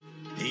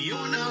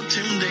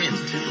tuned in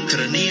to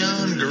the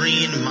Neon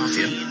Green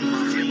Mafia.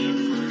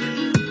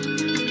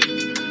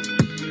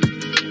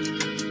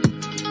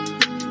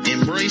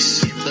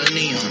 Embrace the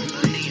neon.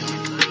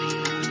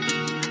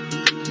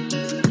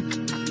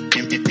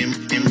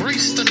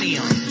 Embrace the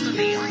neon.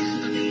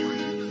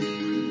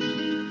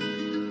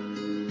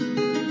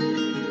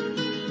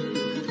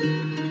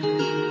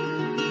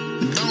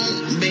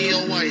 Don't be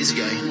a wise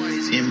guy.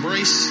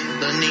 Embrace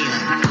the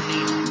neon.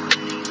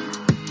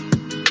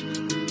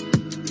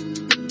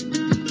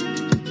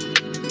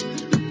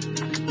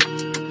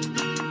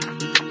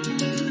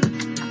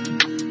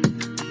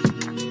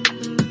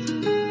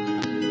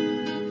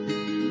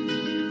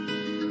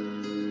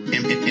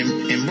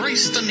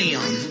 Embrace the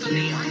neon.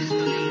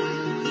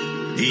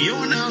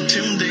 You're now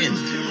tuned in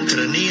to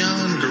the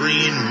Neon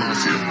Green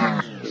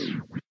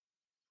Mafia.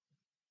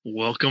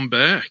 Welcome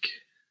back.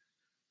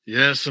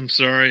 Yes, I'm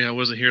sorry I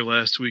wasn't here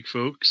last week,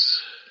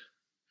 folks.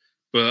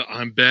 But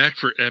I'm back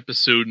for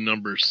episode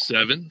number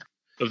 7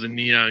 of the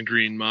Neon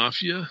Green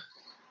Mafia.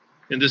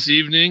 And this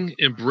evening,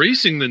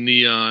 embracing the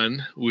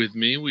neon with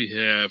me, we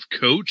have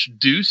Coach,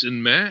 Deuce,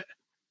 and Matt.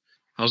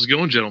 How's it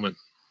going, gentlemen?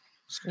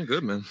 It's going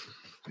good, man.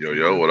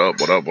 Yo, what up?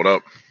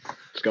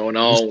 What's going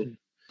on?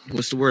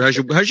 What's the word?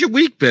 How's your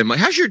week been, Mike?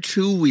 How's your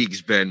 2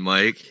 weeks been,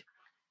 Mike?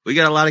 We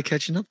got a lot of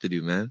catching up to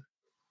do, man.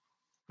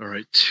 All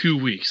right, 2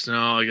 weeks.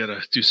 Now I got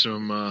to do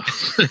some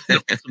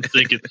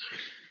thinking.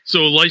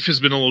 So life has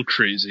been a little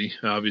crazy.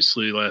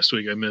 Obviously, last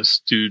week I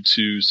missed due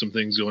to some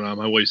things going on.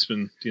 My wife's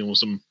been dealing with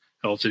some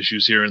health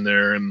issues here and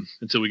there, and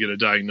until we get a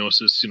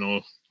diagnosis,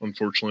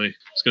 unfortunately,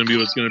 it's going to be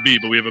what it's going to be.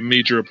 But we have a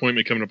major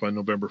appointment coming up on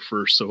November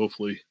 1st, so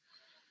hopefully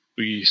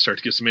we start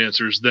to get some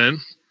answers then.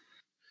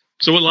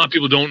 So what a lot of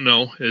people don't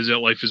know is that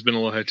life has been a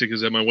little hectic,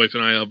 is that my wife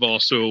and I have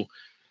also,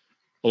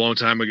 a long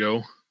time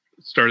ago,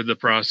 started the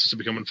process of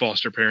becoming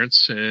foster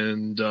parents.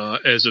 And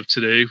as of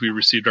today, we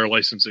received our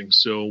licensing.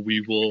 So we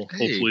will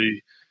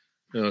hopefully,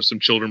 some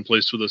children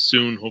placed with us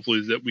soon.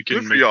 Hopefully that we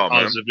can make a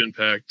positive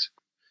impact.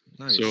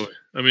 Nice. So,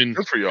 I mean,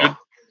 good for y'all.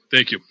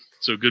 Thank you.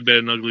 So good, bad,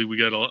 and ugly. We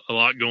got a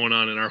lot going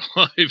on in our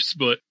lives,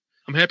 but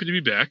I'm happy to be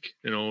back,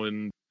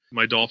 and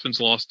my Dolphins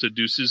lost to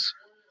Deuce's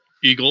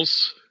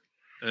Eagles.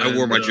 And I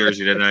wore my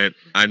jersey tonight.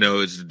 I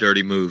know it's a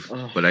dirty move,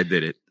 but I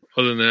did it.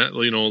 Other than that,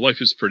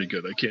 life is pretty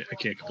good. I can't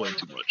complain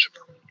too much.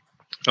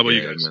 How about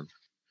you guys? Man.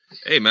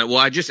 Hey, man. Well,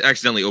 I just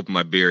accidentally opened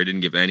my beer. I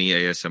didn't give any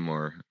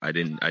ASMR. I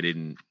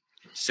didn't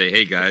say,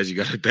 "Hey guys, you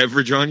got a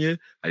beverage on you?"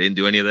 I didn't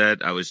do any of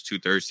that. I was too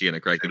thirsty and I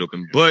cracked it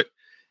open. But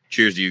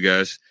cheers to you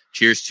guys.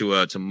 Cheers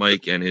to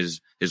Mike and his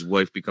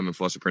wife becoming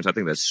foster parents. I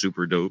think that's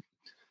super dope.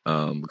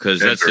 Because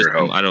that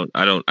system, I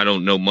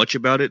don't know much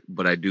about it,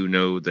 but I do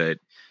know that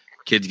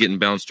kids getting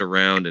bounced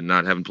around and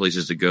not having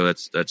places to go,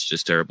 that's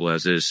just terrible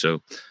as is.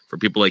 So for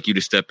people like you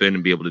to step in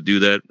and be able to do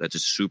that, that's a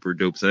super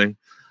dope thing.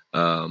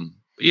 But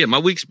yeah, my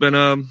week's been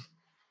a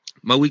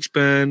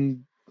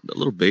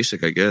little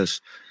basic, I guess.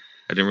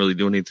 I didn't really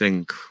do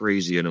anything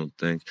crazy, I don't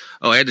think.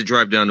 Oh, I had to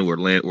drive down to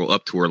Orlando,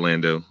 up to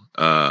Orlando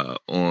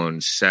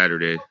on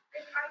Saturday.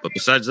 But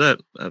besides that,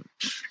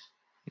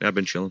 I've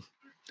been chilling.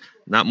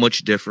 Not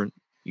much different.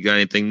 You got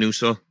anything new,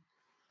 so?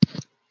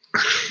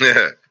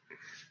 Yeah.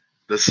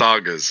 The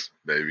sagas,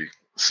 baby.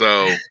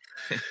 So,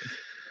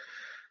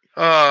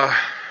 I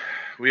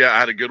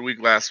had a good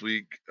week last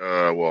week.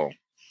 Well,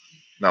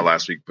 not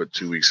last week, but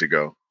 2 weeks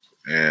ago.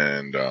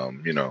 And,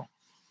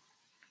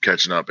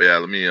 catching up. Yeah,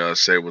 let me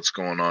say what's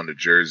going on to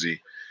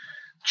Jersey.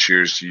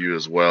 Cheers to you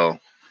as well.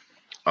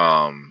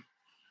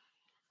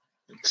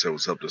 Say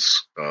what's up to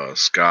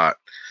Scott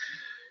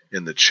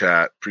in the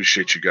chat.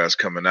 Appreciate you guys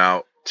coming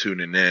out,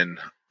 tuning in.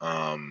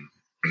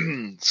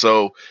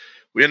 So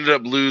we ended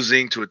up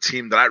losing to a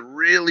team that I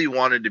really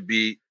wanted to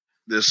beat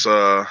this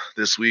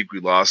week. We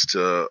lost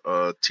to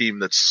a team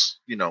that's,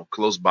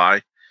 close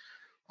by.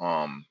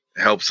 It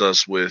helps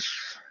us with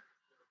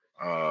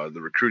the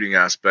recruiting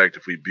aspect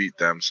if we beat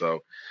them.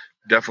 So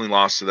definitely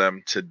lost to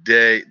them.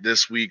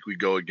 This week, we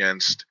go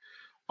against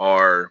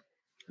our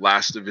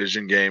last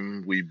division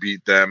game. We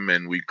beat them,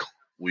 and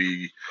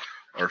we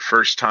are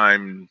first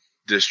time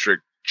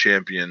district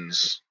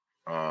champions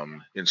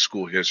in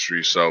school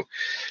history. So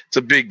it's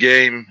a big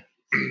game.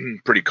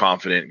 Pretty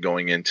confident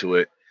going into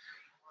it.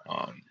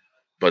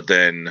 But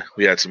then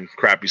we had some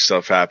crappy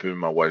stuff happen.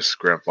 My wife's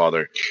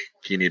grandfather,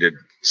 he needed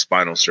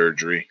spinal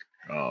surgery.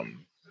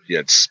 He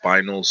had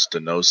spinal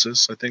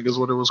stenosis, I think is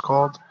what it was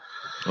called.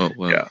 Oh,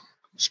 wow. Yeah.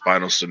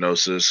 Spinal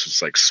stenosis.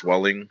 It's like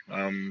swelling.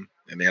 And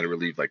they had to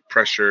relieve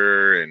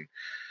pressure and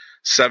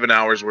 7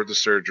 hours worth of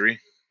surgery.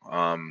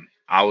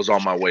 I was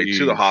on my way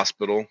to the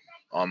hospital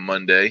on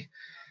Monday,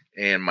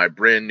 and my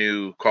brand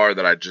new car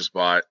that I just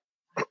bought,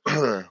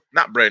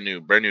 not brand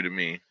new to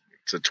me.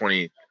 It's a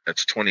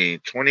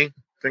 2020, I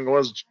think it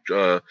was,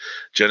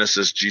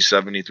 Genesis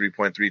G70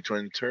 3.3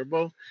 twin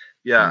turbo.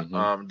 Yeah.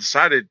 Mm-hmm.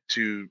 Decided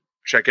to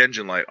check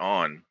engine light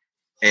on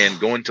and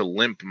go into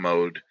limp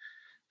mode,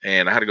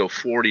 and I had to go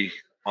 40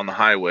 on the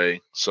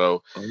highway.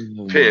 So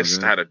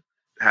pissed. Had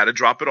to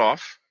drop it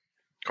off.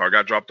 Car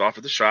got dropped off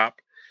at the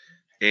shop.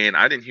 And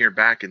I didn't hear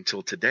back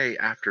until today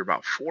after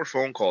about 4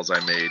 phone calls I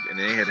made, and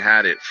they had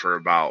had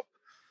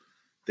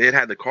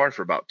the car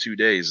for about 2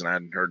 days, and I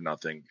hadn't heard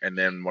nothing. And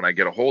then when I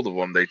get a hold of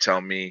them, they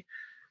tell me,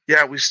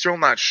 yeah, we're still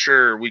not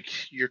sure.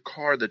 Your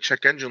car, the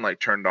check engine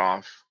light turned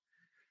off,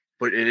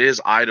 but it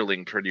is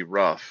idling pretty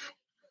rough,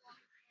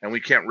 and we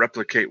can't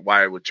replicate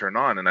why it would turn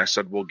on. And I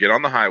said, well, get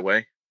on the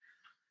highway,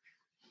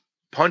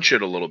 punch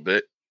it a little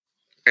bit,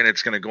 and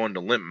it's going to go into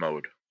limp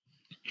mode.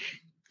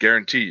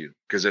 Guarantee you,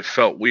 because it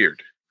felt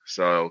weird.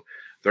 So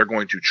they're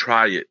going to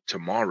try it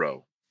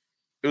tomorrow.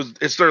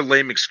 It's their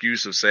lame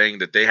excuse of saying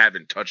that they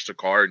haven't touched a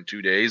car in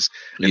 2 days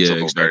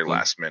until the very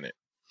last minute.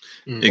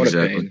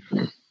 Exactly.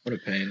 What a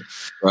pain.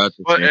 But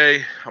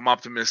hey, I'm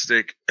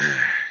optimistic.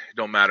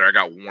 Don't matter. I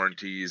got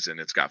warranties, and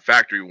it's got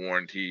factory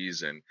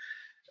warranties, and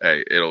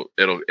hey,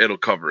 it'll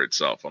cover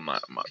itself. I'm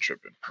not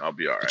tripping. I'll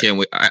be all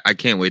right. I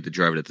can't wait to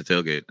drive it at the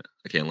tailgate.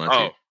 I can't lie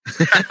to you.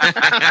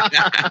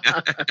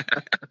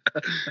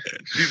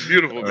 She's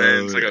beautiful,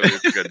 man. It's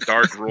like a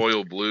dark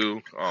royal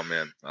blue. Oh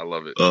man, I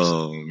love it.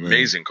 Oh man.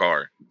 Amazing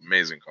car.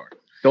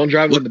 Don't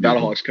drive when the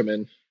Battlehawks come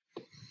in.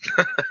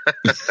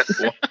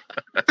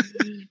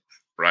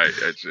 Right,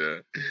 it's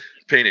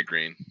paint it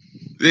green.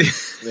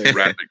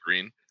 Rapid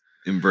green.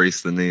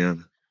 Embrace the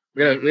neon.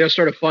 We gotta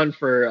start a fund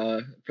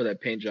for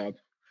that paint job.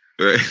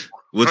 Right.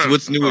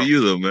 What's new with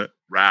you though, man?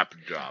 Wrap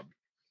job.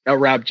 A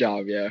wrap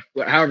job, yeah.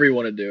 However you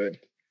want to do it.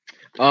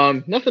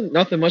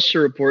 Nothing much to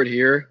report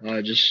here.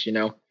 Just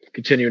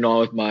continuing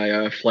on with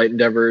my flight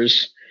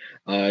endeavors.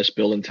 Just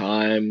building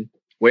time,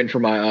 waiting for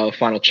my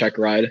final check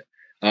ride.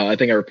 I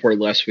think I reported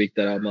last week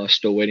that I'm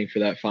still waiting for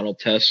that final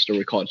test, or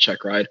we call it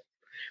check ride.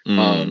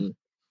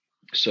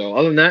 So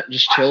other than that,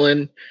 just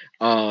chilling.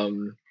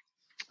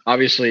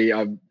 Obviously,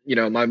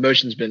 my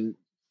emotions been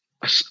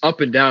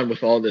up and down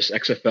with all this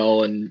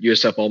XFL and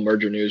USFL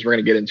merger news. We're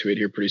gonna get into it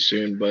here pretty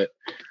soon, but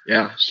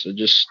yeah, so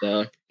just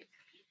kind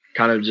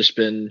of just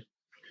been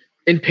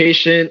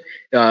impatient,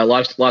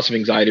 lots of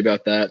anxiety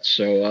about that.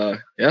 So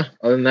yeah,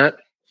 other than that,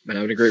 been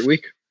having a great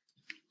week.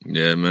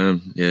 Yeah,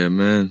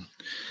 man.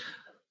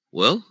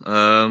 Well,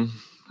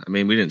 I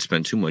mean, we didn't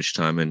spend too much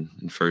time in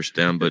first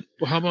down, but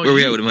how about where you?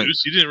 We at with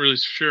You didn't really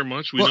share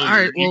much. We know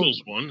the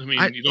Eagles won. I mean,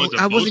 I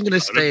wasn't going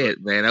to say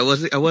it, man. I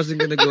wasn't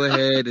going to go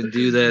ahead and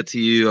do that to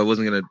you. I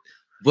wasn't going to,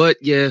 but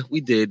yeah, we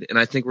did, and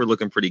I think we're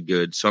looking pretty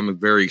good. So I'm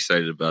very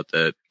excited about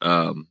that.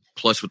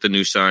 Plus, with the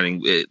new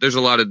signing, there's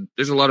a lot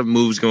of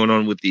moves going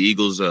on with the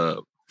Eagles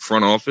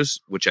front office,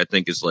 which I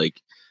think is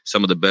like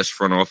some of the best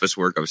front office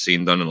work I've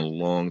seen done in a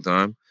long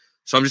time.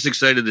 So I'm just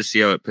excited to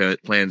see how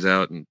it pans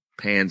out.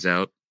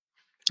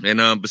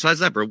 And besides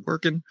that, bro,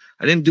 working.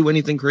 I didn't do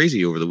anything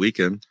crazy over the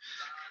weekend.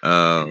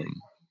 Yeah,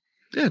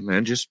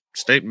 man, just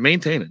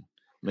maintaining,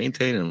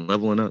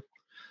 leveling up.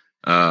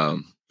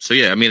 So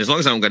yeah, I mean, as long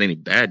as I don't got any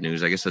bad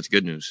news, I guess that's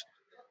good news.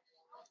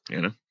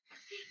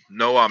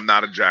 No, I'm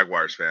not a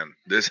Jaguars fan.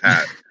 This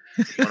hat,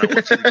 when I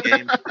went to the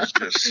game, was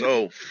just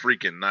so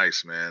freaking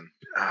nice, man.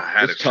 I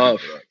had it's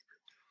tough.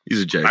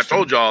 He's a Jags I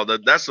told y'all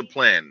that's the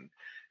plan.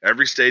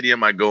 Every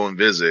stadium I go and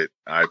visit,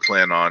 I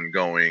plan on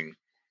going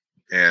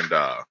and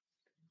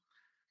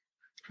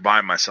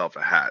buy myself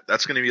a hat.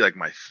 That's going to be like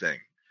my thing.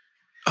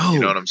 Oh, you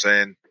know what I'm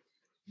saying?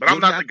 But I'm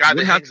not the guy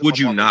that hangs would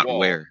them you up on not the wall.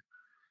 wear?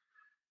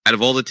 Out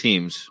of all the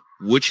teams,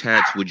 which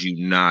hats would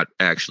you not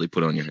actually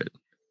put on your head?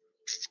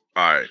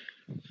 All right.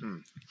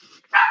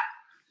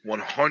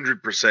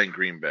 100%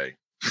 Green Bay.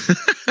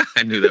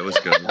 I knew that was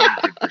good.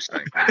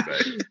 100% Green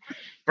Bay.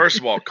 First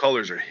of all,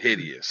 colors are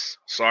hideous.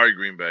 Sorry,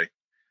 Green Bay.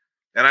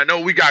 And I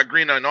know we got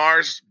green on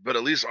ours, but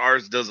at least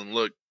ours doesn't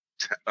look,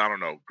 I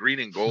don't know, green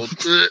and gold.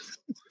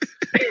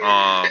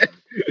 Oh,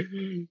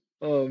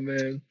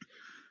 man.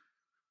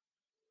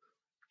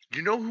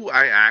 You know who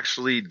I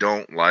actually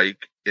don't like?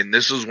 And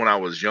this was when I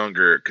was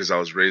younger because I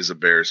was raised a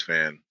Bears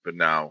fan. But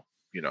now,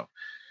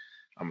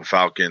 I'm a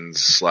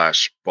Falcons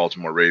 /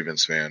 Baltimore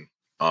Ravens fan.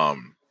 I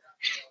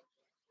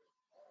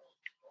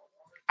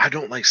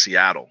don't like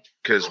Seattle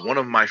because one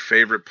of my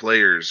favorite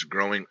players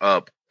growing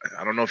up,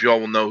 I don't know if y'all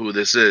will know who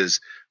this is,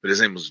 but his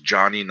name was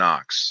Johnny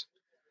Knox.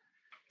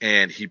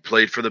 And he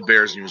played for the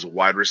Bears and he was a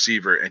wide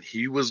receiver and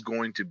he was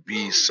going to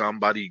be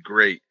somebody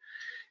great.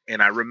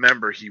 And I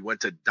remember he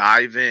went to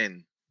dive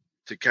in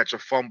to catch a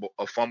fumble.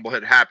 A fumble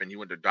had happened. He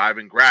went to dive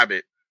and grab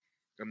it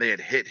and they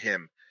had hit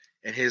him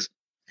and his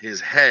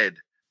head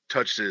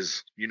touched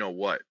his,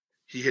 what?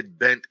 He had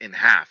bent in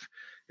half.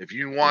 If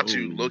you want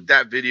to look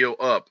that video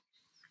up.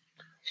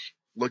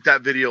 I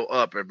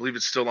believe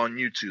it's still on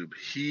YouTube.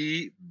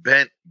 He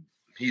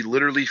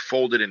literally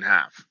folded in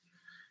half.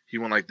 He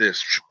went like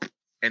this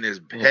and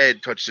his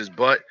head touched his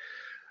butt.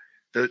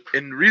 And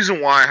the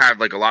reason why I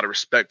have like a lot of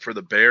respect for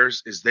the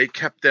Bears is they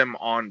kept him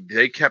on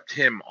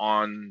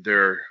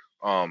their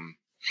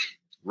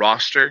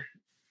roster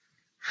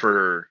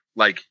for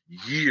like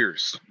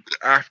years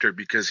after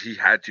because he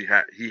had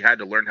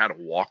to learn how to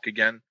walk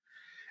again.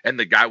 And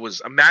the guy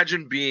was,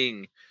 imagine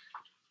being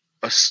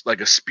a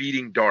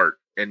speeding dart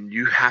and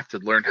you have to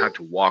learn how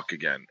to walk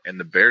again. And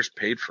the Bears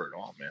paid for it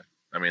all, man.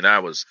 I mean,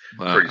 that was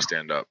pretty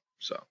stand up.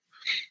 So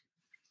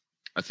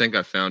I think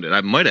I found it.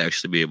 I might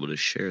actually be able to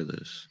share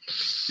this.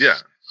 Yeah.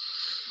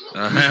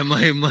 I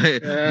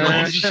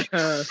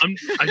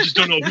just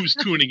don't know who's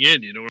tuning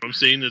in. You know what I'm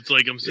saying? It's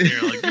like I'm sitting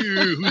here like,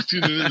 who's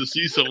tuning in to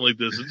see something like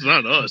this? It's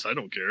not us. I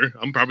don't care.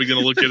 I'm probably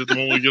going to look at it the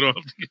moment we get up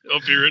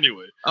here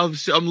anyway.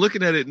 I'm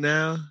looking at it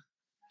now.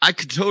 I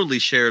could totally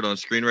share it on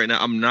screen right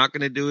now. I'm not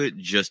going to do it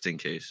just in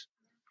case.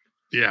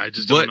 Yeah, I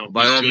just don't know. But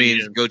by all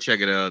means, go check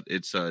it out.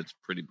 It's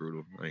pretty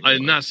brutal.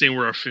 I'm not saying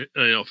we're a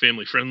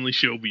family friendly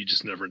show, but you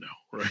just never know,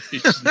 right? You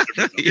just never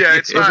know. Yeah,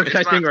 it's not protecting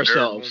it's not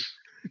ourselves.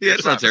 Yeah,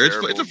 it's not terrible.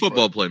 terrible, It's a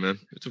football play, man.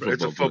 It's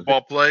a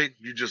football play.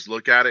 You just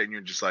look at it and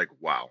you're just like,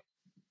 wow.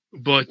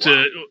 But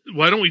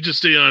why don't we just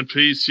stay on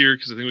pace here?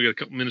 Because I think we got a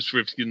couple minutes before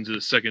we have to get into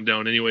the second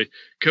down. Anyway,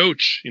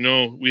 Coach,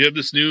 we have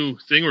this new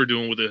thing we're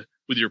doing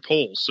with your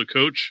polls. So,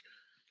 Coach,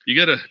 you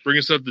got to bring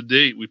us up to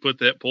date. We put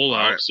that poll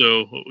out, right.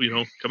 so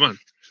come on.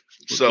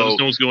 So let us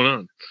know what's going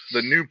on.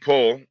 The new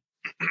poll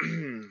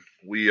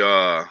we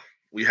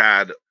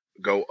had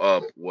go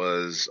up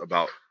was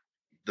about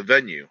the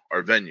venue,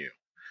 our venue.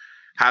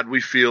 How'd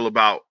we feel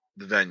about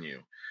the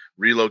venue?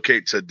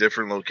 Relocate to a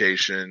different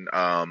location.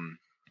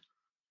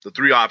 The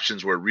three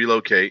options were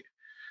relocate,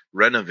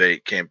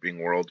 renovate Camping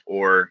World,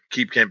 or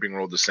keep Camping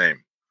World the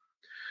same.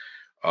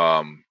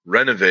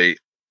 Renovate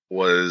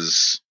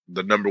was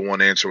the number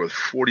one answer with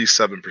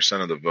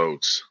 47% of the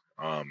votes.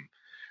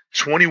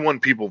 21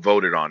 people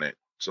voted on it.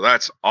 So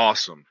that's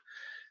awesome.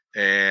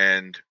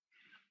 And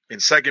in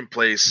second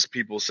place,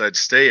 people said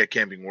stay at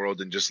Camping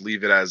World and just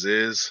leave it as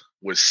is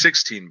with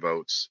 16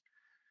 votes.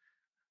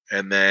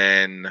 And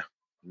then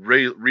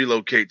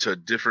relocate to a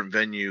different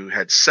venue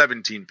had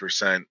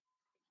 17%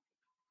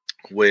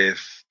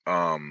 with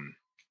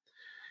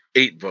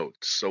 8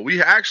 votes. So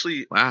we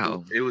actually,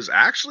 wow, it was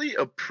actually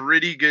a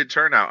pretty good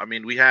turnout. I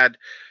mean, we had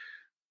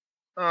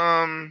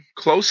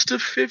close to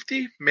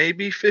 50,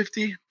 maybe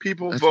 50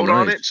 people vote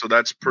on it. So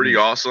that's pretty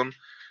awesome.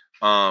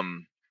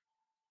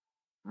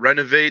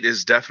 Renovate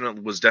was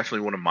definitely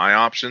one of my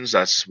options.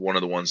 That's one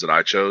of the ones that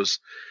I chose.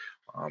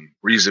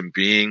 Reason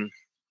being,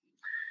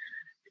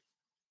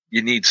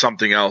 you need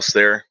something else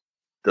there.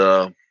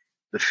 The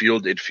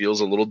field, it feels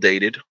a little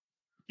dated.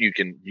 You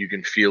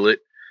can feel it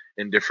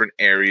in different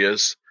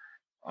areas.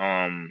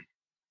 And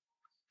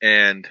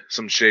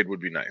some shade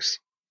would be nice.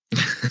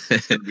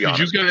 Did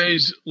you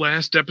guys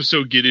last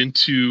episode get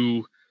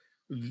into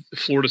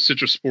Florida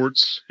Citrus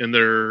Sports and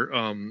their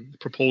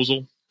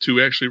proposal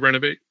to actually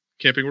renovate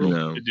Camping World?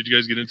 No. Did you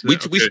guys get into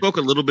that? We spoke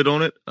a little bit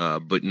on it,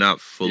 but not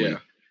fully. Yeah.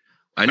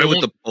 I know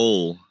with the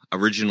poll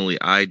originally,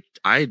 I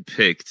had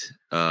picked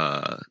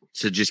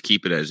to just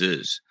keep it as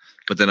is,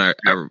 but then I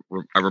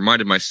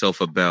reminded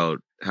myself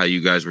about how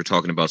you guys were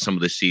talking about some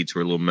of the seats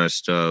were a little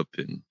messed up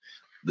and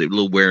the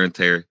little wear and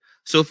tear.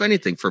 So if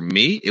anything, for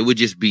me, it would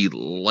just be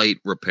light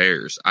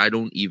repairs. My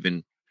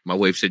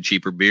wife said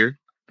cheaper beer.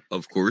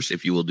 Of course,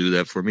 if you will do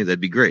that for me,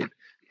 that'd be great.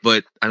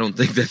 But I don't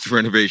think that's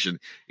renovation.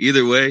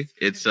 Either way,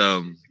 it's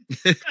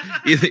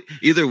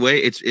either way,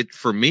 it's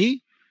for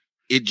me,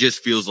 it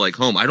just feels like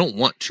home. I don't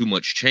want too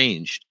much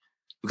changed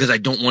because I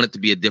don't want it to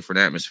be a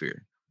different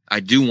atmosphere. I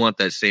do want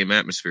that same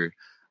atmosphere.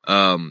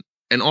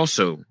 And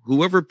also,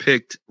 whoever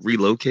picked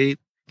relocate,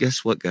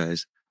 guess what,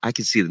 guys? I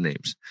can see the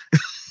names.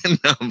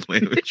 No, I'm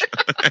playing with you.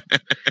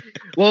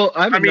 Well,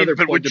 I have another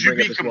point to bring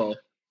up as well.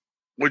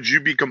 Would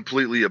you be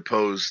completely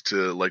opposed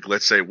to, like,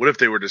 let's say, what if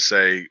they were to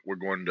say we're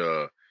going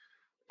to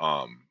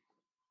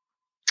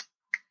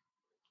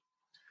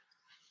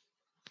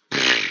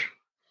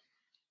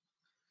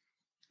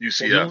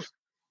UCF?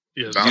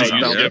 Yes,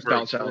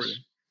 Bounce house.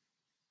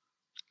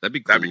 That'd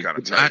be cool. That'd be kind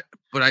of tight.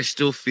 But I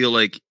still feel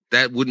like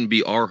that wouldn't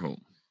be our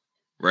home,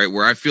 right?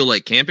 Where I feel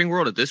like Camping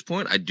World at this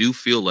point, I do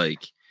feel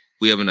like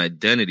we have an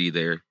identity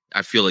there.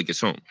 I feel like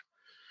it's home.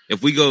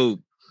 If we go,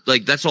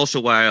 like, that's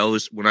also why I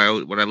always, when I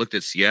looked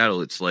at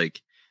Seattle, it's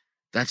like,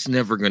 that's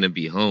never going to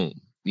be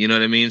home. You know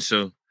what I mean?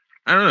 So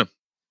I don't know.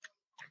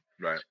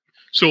 Right.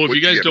 So if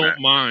you guys don't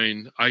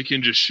mind, I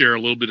can just share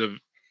a little bit of,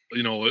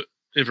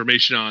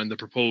 information on the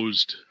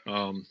proposed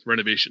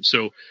renovation.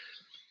 So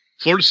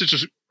Florida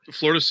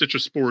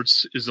Citrus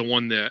Sports is the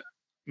one that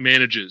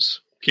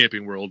manages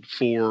Camping World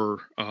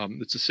for,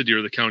 it's the city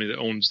or the county that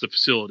owns the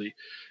facility.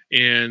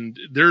 And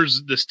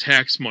there's this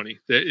tax money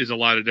that is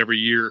allotted every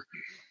year.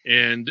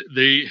 And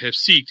they have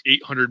sought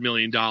 $800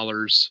 million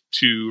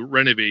to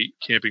renovate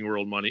Camping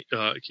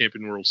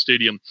World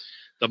Stadium.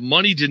 The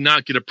money did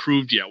not get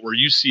approved yet, where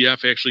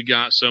UCF actually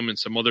got some and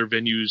some other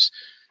venues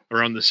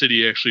around the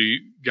city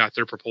actually got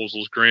their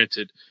proposals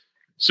granted.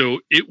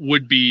 So it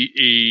would be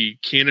a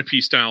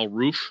canopy style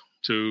roof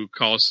to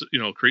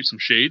create some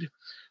shade.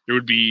 There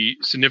would be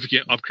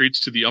significant upgrades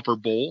to the upper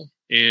bowl,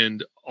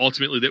 and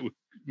ultimately that would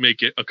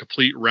make it a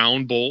complete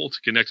round bowl to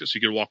connect it so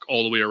you could walk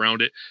all the way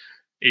around it.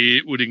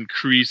 It would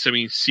increase,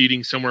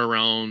 seating somewhere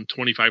around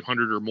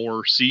 2,500 or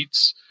more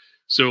seats.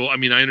 So, I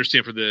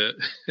understand for the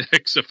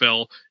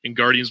XFL and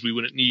Guardians, we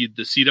wouldn't need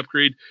the seat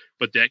upgrade,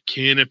 but that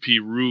canopy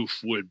roof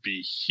would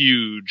be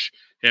huge,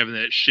 having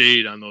that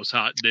shade on those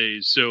hot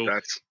days. So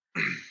that's,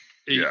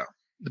 yeah.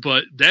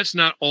 but that's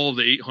not all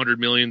the 800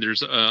 million.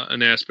 There's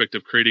an aspect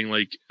of creating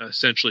like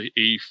essentially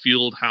a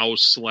field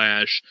house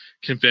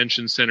 /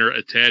 convention center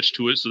attached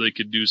to it, so they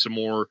could do some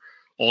more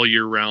all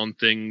year round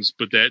things,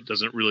 but that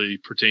doesn't really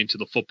pertain to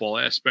the football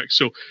aspect.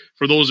 So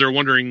for those that are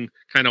wondering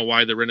kind of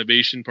why the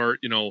renovation part,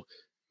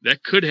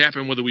 that could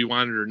happen whether we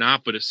want it or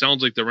not, but it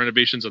sounds like the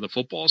renovations on the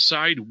football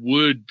side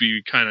would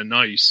be kind of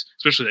nice,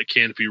 especially that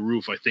canopy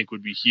roof, I think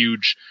would be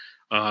huge.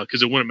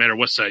 Because it wouldn't matter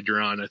what side you're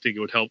on. I think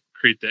it would help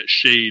create that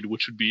shade,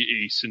 which would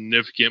be a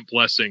significant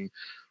blessing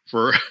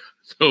for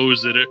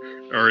those that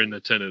are in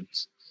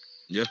attendance.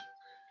 Yeah.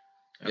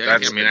 I'm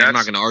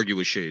not going to argue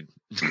with shade.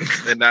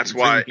 And that's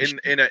why,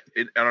 I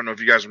don't know if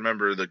you guys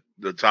remember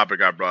the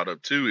topic I brought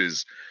up too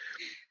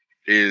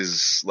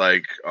is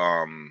like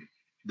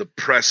the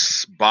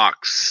press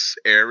box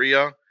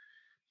area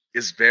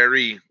is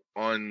very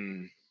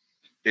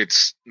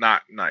it's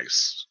not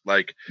nice.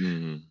 Like.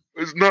 Mm-hmm.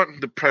 It's not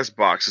the press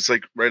box. It's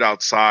like right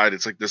outside.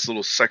 It's like this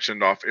little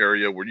sectioned off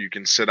area where you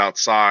can sit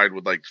outside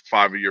with like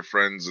 5 of your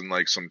friends and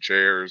like some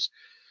chairs.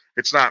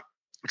 It's not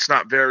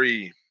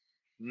very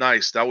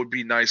nice. That would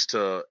be nice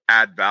to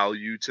add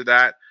value to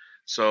that.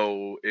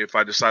 So if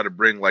I decide to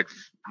bring like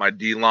my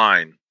D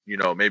line,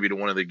 maybe to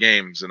one of the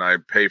games and I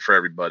pay for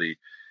everybody,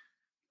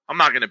 I'm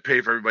not going to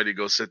pay for everybody to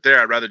go sit there.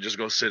 I'd rather just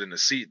go sit in a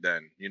seat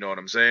then. You know what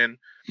I'm saying?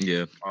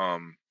 Yeah.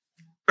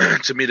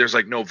 To me, there's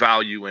like no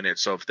value in it.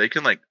 So if they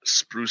can like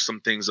spruce some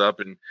things up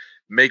and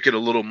make it a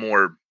little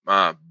more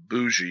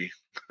bougie,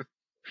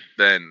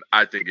 then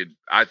I think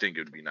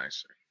it'd be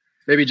nicer.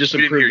 Maybe just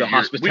improve the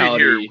hospitality. We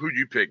didn't hear who'd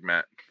you pick,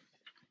 Matt?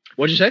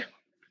 What'd you say?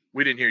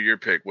 We didn't hear your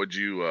pick. What'd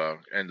you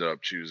end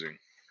up choosing?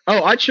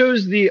 Oh, I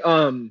chose the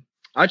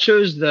I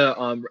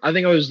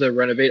think it was the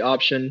renovate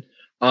option.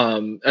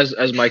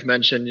 As Mike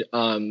mentioned,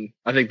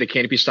 I think the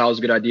canopy style is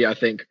a good idea. I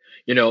think,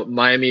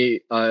 Miami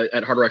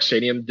at Hard Rock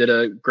Stadium did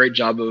a great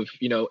job of,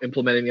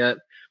 implementing that.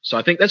 So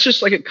I think that's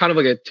just like kind of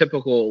like a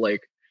typical,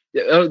 like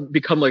it'll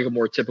become like a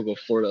more typical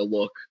Florida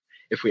look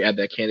if we add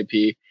that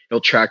canopy. It'll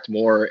attract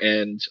more,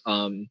 and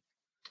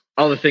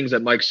all the things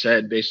that Mike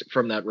said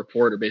from that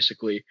report are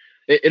basically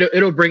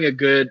it'll bring a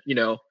good,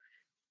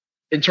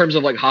 in terms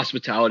of like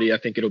hospitality. I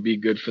think it'll be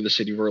good for the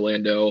city of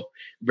Orlando,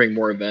 bring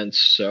more events.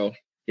 So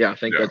yeah, I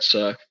think that's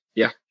go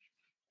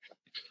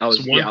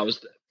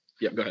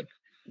ahead.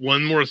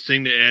 One more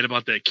thing to add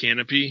about that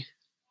canopy.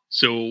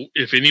 So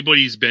if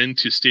anybody's been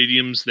to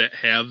stadiums that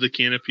have the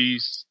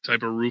canopies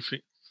type of roofing,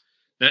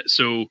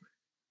 so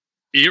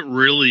it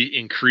really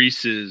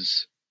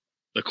increases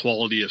the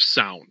quality of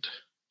sound,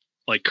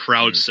 like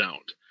crowd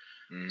sound.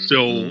 Mm-hmm.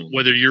 So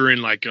whether you're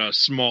in like a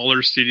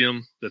smaller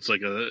stadium that's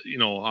like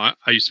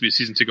I used to be a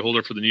season ticket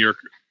holder for the New York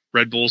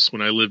Red Bulls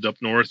when I lived up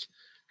north.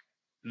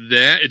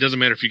 It doesn't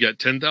matter if you got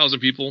 10,000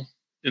 people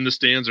in the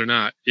stands or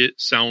not. It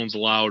sounds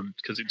loud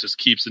because it just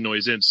keeps the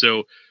noise in.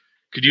 So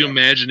could you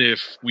imagine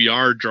if we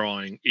are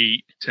drawing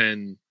 8,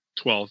 10,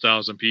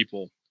 12,000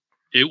 people,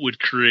 it would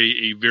create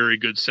a very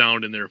good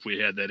sound in there if we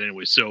had that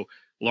anyway. So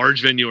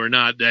large venue or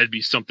not, that'd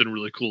be something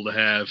really cool to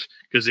have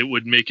because it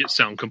would make it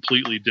sound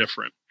completely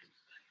different.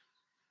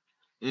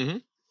 Mm-hmm.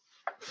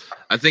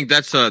 I think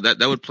that's that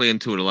would play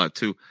into it a lot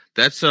too.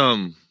 That's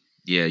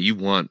yeah, you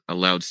want a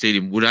loud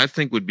stadium. What I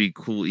think would be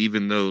cool,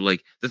 even though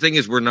like the thing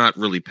is we're not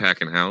really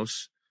packing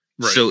house.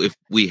 Right. So if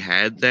we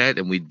had that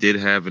and we did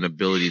have an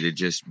ability to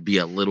just be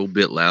a little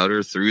bit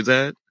louder through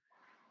that,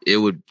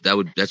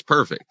 that's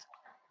perfect.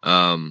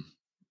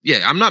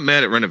 Yeah, I'm not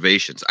mad at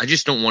renovations. I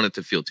just don't want it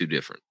to feel too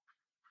different.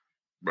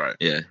 Right.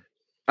 Yeah.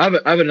 I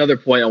have another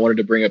point I wanted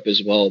to bring up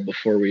as well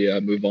before we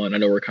move on. I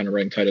know we're kind of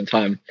running tight on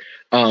time.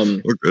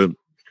 We're good.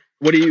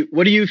 What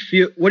do you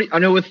feel? I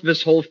know with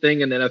this whole thing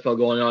in the NFL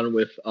going on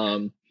with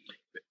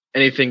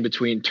anything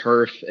between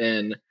turf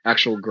and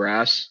actual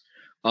grass,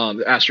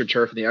 the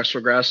AstroTurf and the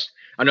extra grass.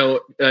 I know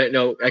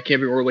at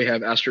Camping World we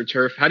have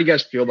AstroTurf. How do you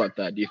guys feel about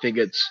that? Do you think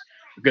it's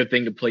a good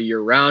thing to play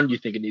year round? Do you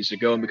think it needs to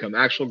go and become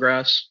actual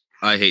grass?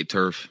 I hate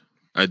turf.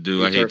 I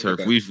do. I hate turf.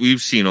 Okay. We've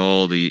seen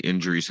all the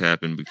injuries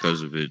happen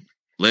because of it.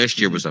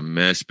 Last year was a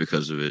mess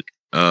because of it.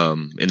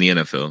 In the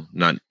NFL,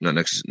 not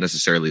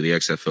necessarily the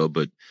XFL,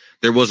 but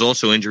there was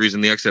also injuries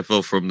in the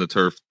XFL from the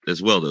turf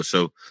as well, though.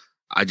 So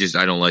I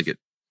don't like it.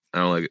 I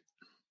don't like it.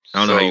 I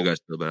don't know how you guys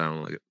feel, but I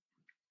don't like it.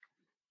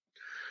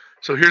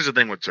 So here's the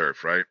thing with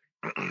turf, right?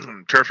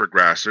 Turf or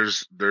grass.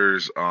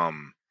 There's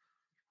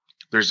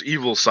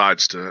evil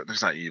sides to.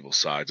 There's not evil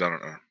sides. I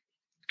don't know.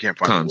 Can't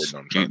find cons.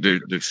 The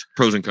word. There's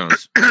pros and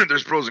cons.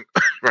 There's pros and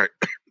right.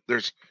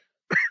 There's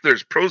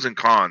pros and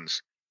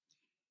cons.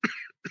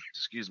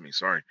 Excuse me,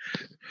 sorry.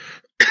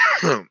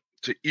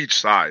 To each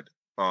side.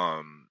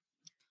 One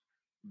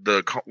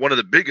of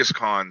the biggest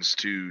cons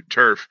to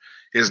turf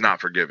is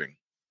not forgiving.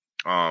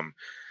 I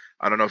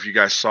don't know if you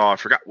guys saw, I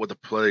forgot what the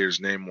player's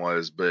name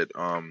was, but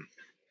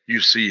you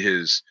see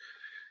his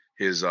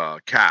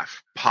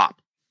calf pop.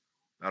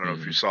 I don't know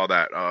if you saw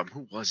that.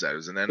 Who was that? It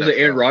was an NFL. Was it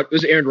Aaron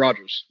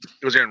Rodgers?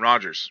 It was Aaron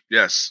Rodgers.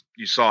 Yes.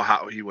 You saw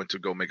how he went to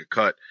go make a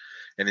cut,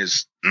 and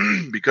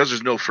because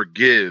there's no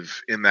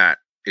forgive in that,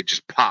 it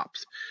just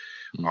popped.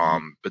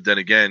 But then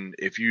again,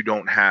 if you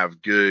don't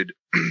have good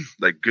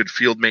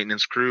field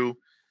maintenance crew,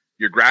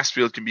 your grass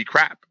field can be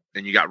crap,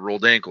 and you got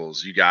rolled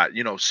ankles. You got,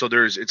 so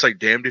it's like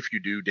damned if you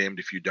do, damned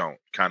if you don't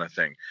kind of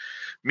thing.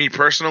 Me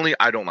personally,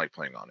 I don't like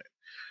playing on it.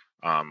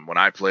 When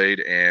I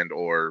played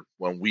or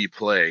when we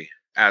play,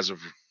 as of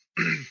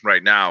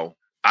right now,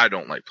 I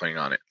don't like playing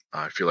on it.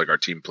 I feel like our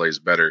team plays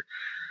better.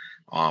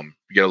 You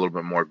get a little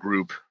bit more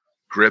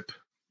grip,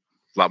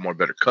 a lot more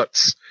better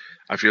cuts,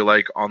 I feel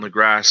like, on the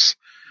grass.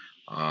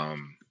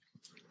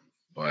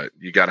 But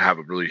you got to have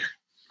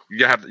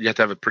you have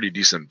to have a pretty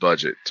decent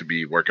budget to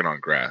be working on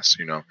grass.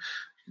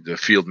 The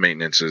field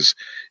maintenance is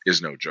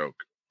no joke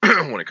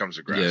when it comes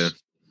to grass. Yeah.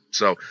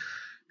 So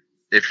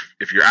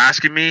if you're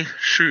asking me,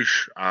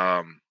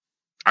 I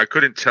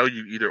couldn't tell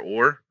you either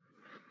or.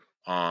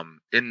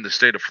 In the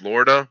state of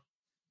Florida,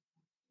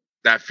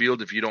 that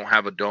field, if you don't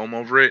have a dome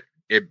over it,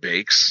 it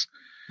bakes.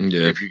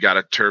 Yeah. If you got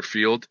a turf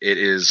field, it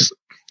is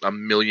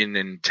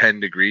 1,010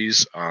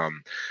 degrees. I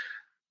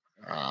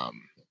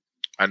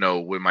know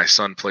when my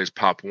son plays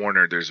Pop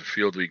Warner, there's a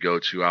field we go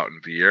to out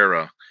in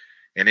Vieira,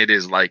 and it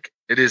is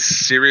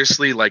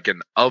seriously like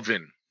an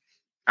oven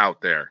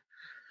out there.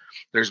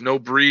 There's no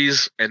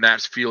breeze, and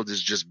that field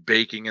is just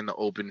baking in the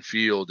open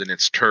field, and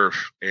it's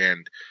turf.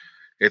 And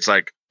it's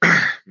like,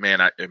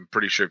 man, I'm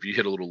pretty sure if you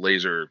hit a little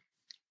laser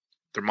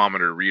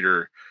thermometer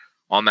reader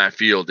on that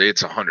field,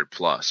 it's 100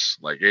 plus.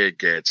 Like, it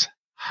gets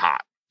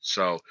hot.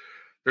 So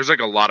there's like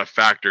a lot of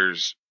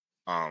factors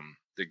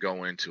that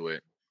go into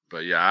it.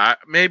 But yeah,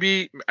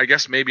 I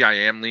guess maybe I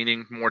am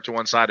leaning more to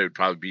one side. It would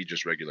probably be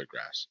just regular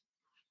grass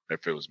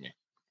if it was me.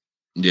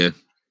 Yeah.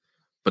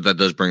 But that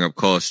does bring up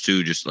costs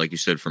too, just like you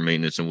said, for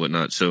maintenance and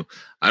whatnot. So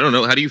I don't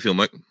know. How do you feel,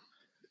 Mike?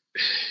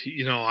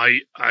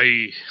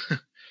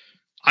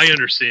 I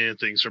understand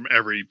things from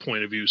every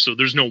point of view. So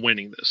there's no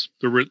winning this.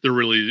 There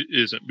really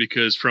isn't,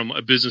 because from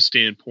a business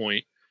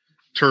standpoint,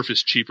 turf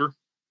is cheaper.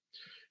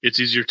 It's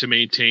easier to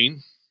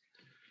maintain.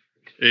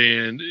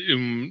 And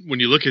when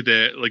you look at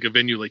that, like a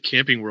venue like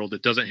Camping World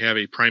that doesn't have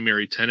a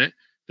primary tenant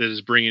that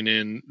is bringing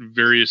in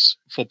various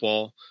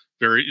football,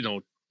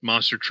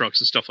 monster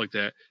trucks and stuff like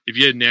that. If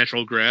you had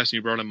natural grass and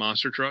you brought in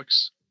monster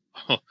trucks,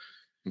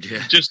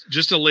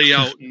 just to lay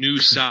out new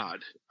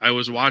sod. I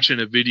was watching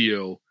a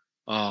video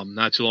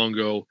not too long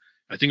ago.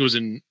 I think it was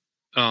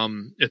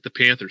at the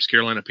Panthers,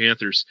 Carolina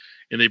Panthers,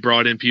 and they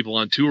brought in people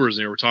on tours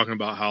and they were talking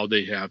about how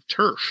they have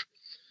turf,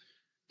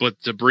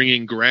 but to bring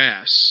in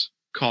grass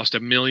cost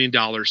 $1 million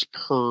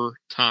per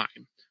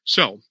time.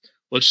 So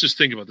let's just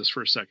think about this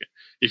for a second.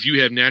 If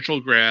you have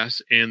natural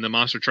grass and the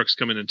monster trucks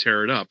come in and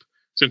tear it up,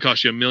 it's going to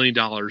cost you $1 million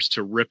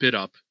to rip it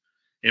up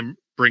and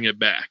bring it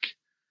back.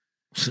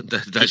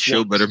 that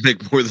show better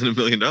make more than $1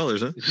 million,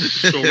 huh?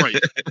 So right.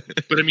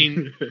 But I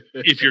mean,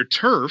 if you're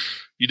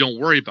turf, you don't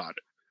worry about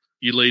it.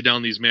 You lay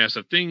down these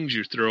massive things,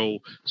 you throw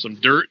some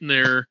dirt in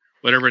there,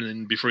 whatever, and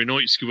then before you know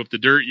it, you scoop up the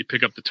dirt, you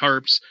pick up the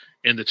tarps,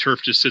 and the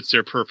turf just sits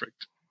there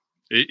perfect.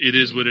 It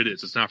is what it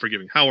is. It's not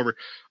forgiving. However,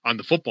 on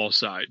the football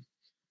side,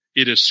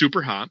 it is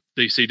super hot.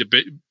 They say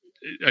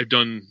I've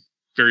done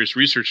various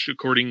research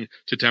according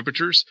to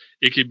temperatures.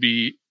 It could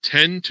be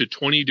 10 to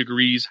 20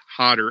 degrees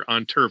hotter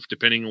on turf,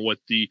 depending on what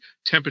the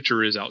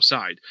temperature is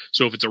outside.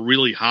 So if it's a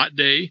really hot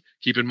day,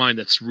 keep in mind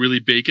that's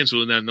really baking.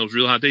 So then those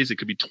real hot days, it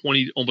could be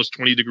almost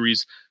 20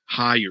 degrees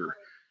higher.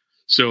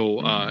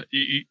 So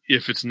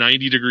if it's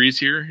 90 degrees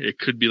here, it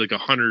could be like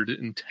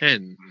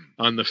 110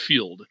 on the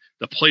field.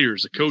 The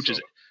players, the coaches.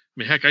 I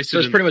mean, heck, I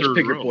sit in pretty much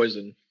pick row. your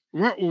poison.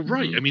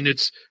 Right. I mean,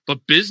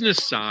 but business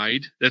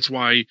side, that's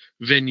why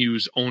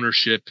venues,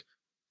 ownership,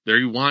 there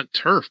you want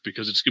turf,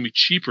 because it's going to be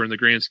cheaper in the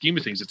grand scheme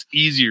of things. It's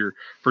easier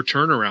for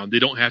turnaround. They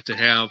don't have to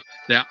have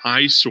that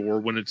eyesore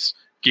when it's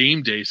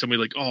game day.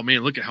 Somebody like, oh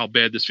man, look at how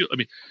bad this feels. I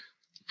mean,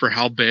 for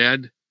how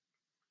bad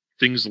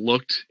things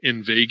looked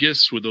in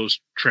Vegas with those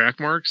track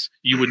marks,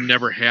 you would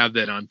never have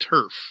that on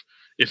turf.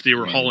 If they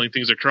were hauling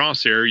things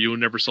across there, you would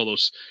never saw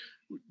those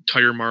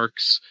tire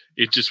marks.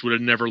 It just would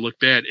have never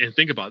looked bad. And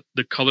think about it,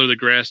 the color of the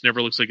grass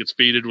never looks like it's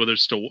faded, whether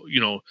it's still,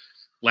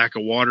 lack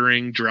of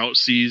watering, drought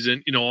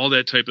season, all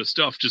that type of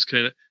stuff.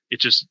 It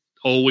just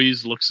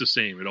always looks the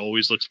same. It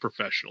always looks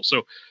professional.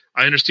 So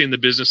I understand the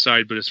business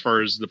side, but as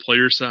far as the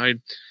player side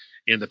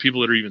and the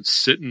people that are even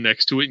sitting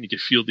next to it, and you can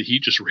feel the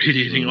heat just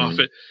radiating off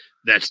it,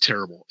 that's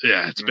terrible.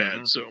 Yeah, it's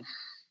bad. So,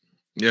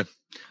 yeah.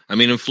 I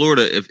mean, in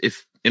Florida,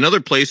 if in other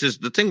places,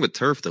 the thing with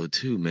turf though,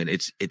 too, man,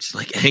 it's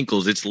like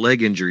ankles, it's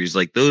leg injuries.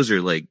 Like those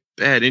are like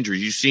bad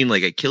injuries. You've seen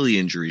like Achilles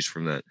injuries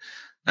from that.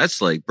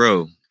 That's like,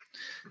 bro,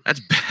 that's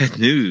bad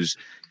news.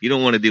 You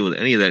don't want to deal with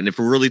any of that. And if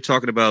we're really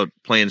talking about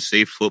playing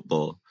safe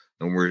football,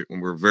 and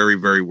we're very,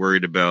 very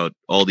worried about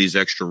all these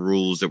extra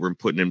rules that we're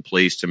putting in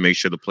place to make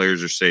sure the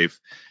players are safe,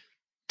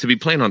 to be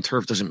playing on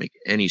turf doesn't make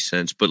any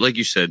sense. But like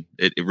you said,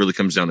 it really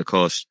comes down to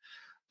cost.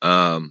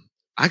 I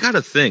got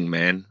a thing,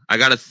 man.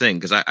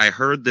 Because I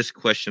heard this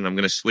question. I'm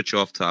going to switch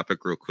off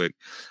topic real quick.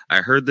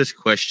 I heard this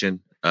question.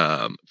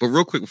 But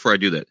real quick before I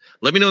do that,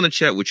 let me know in the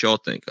chat what y'all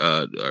think.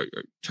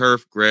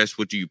 Turf, grass,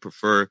 what do you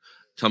prefer?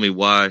 Tell me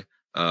why.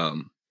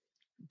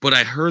 But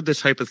I heard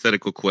this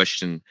hypothetical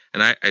question,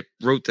 and I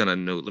wrote down a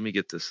note. Let me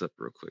get this up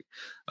real quick.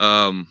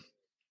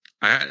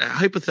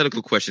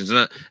 Hypothetical questions,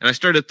 and I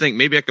started to think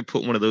maybe I could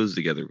put one of those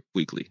together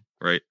weekly,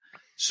 right?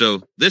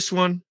 So this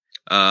one,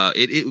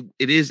 it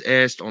is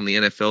asked on the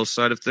NFL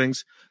side of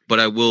things, but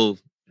I will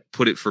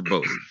put it for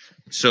both.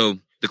 So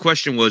the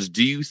question was,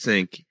 do you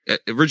think an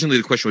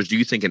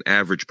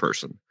average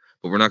person,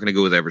 but we're not going to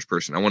go with average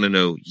person. I want to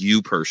know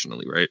you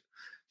personally, right?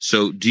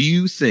 So do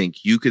you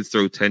think you could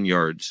throw 10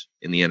 yards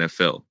in the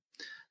NFL?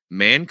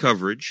 Man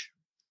coverage,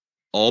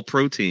 all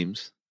pro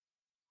teams.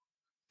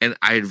 And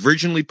I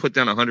originally put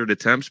down 100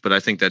 attempts, but I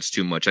think that's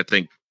too much. I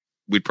think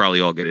we'd probably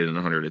all get it in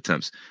 100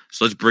 attempts.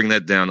 So let's bring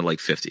that down to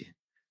like 50.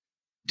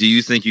 Do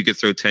you think you could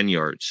throw 10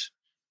 yards?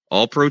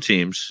 All pro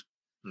teams?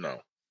 No.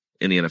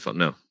 In the NFL?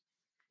 No.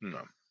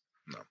 No.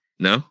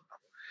 No?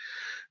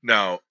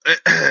 No.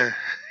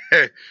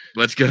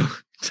 Let's go.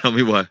 Tell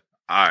me why.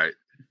 All right.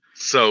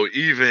 So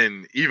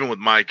even with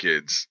my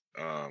kids,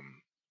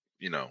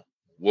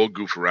 we'll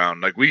goof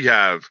around. Like we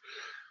have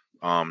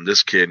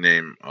this kid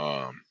named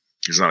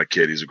he's not a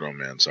kid, he's a grown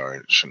man. Sorry,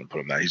 I shouldn't have put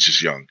him that. He's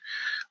just young.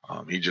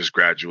 He just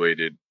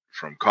graduated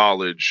from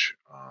college.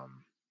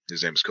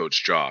 His name's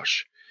Coach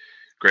Josh.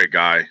 Great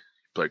guy.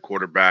 Played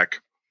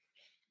quarterback.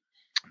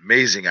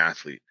 Amazing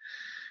athlete.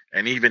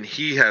 And even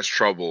he has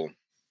trouble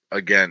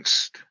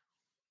against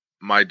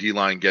my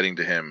D-line getting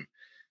to him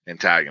and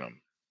tagging him.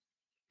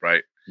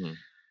 Right?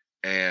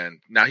 And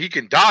now he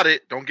can dot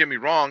it. Don't get me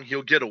wrong.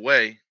 He'll get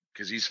away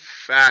because he's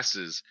fast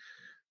as,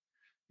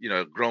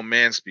 grown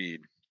man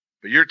speed.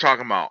 But you're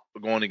talking about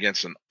going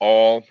against an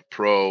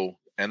all-pro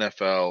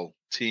NFL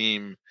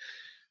team.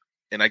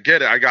 And I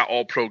get it. I got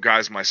all-pro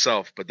guys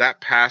myself. But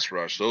that pass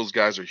rush, those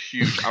guys are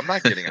huge. I'm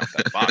not getting out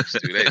that box,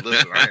 dude. Hey,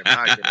 listen, I am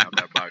not getting out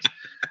that box.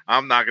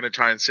 I'm not going to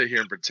try and sit here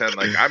and pretend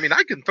like – I mean,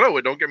 I can throw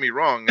it. Don't get me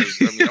wrong.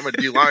 I'm a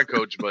D-line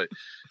coach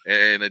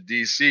and a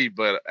DC.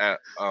 But I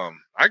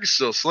can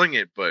still sling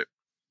it. But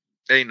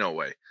ain't no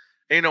way.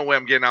 Ain't no way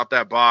I'm getting out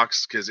that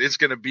box because it's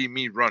going to be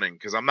me running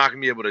because I'm not going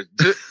to be able to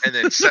do and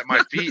then set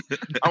my feet.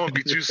 I'm going to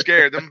be too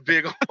scared. Them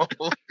big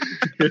old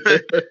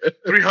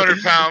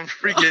 300-pound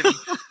freaking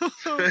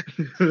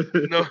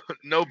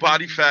no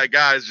body fat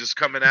guys just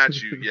coming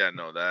at you. Yeah,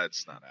 no,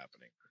 that's not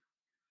happening.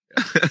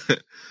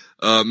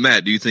 Yeah.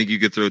 Matt, do you think you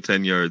could throw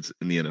 10 yards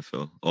in the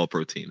NFL, all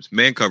pro teams?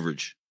 Man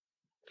coverage.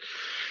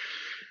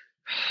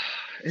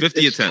 50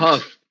 it's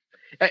attempts. Tough.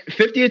 At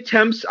 50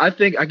 attempts, I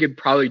think I could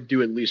probably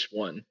do at least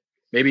one.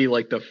 Maybe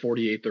like the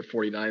 48th or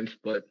 49th,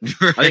 but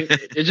I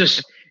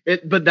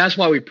think but that's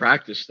why we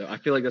practice though. I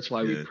feel like that's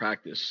why we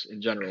practice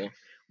in general.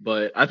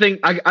 But I think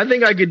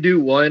I could do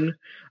one.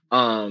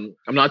 I'm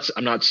not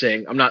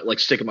like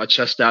sticking my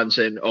chest out and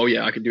saying, "Oh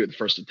yeah, I can do it the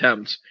first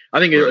attempt." I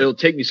think it'll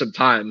take me some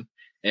time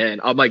and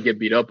I might get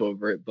beat up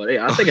over it, but hey,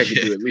 I think I could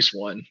do at least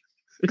one.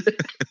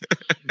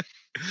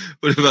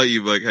 What about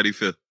you, Mike? How do you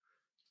feel?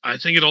 I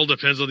think it all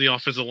depends on the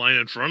offensive line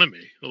in front of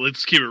me. Well,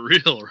 let's keep it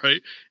real,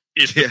 right?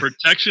 If the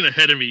protection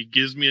ahead of me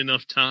gives me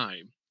enough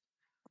time,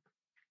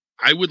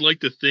 I would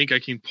like to think I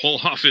can pull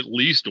off at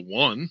least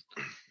one.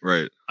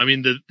 Right. I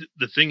mean,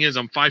 the thing is,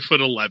 I'm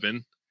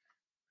 5'11",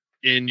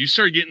 and you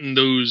start getting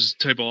those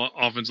type of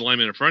offensive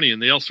linemen in front of you,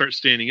 and they all start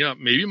standing up.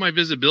 Maybe my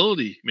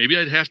visibility,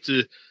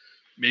 it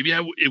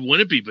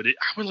wouldn't be, but I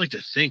would like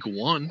to think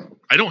one.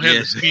 I don't have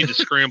the speed to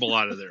scramble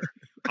out of there.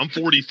 I'm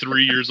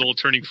 43 years old,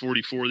 turning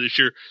 44 this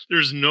year.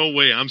 There's no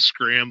way I'm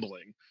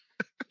scrambling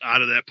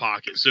out of that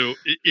pocket. So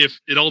if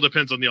it all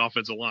depends on the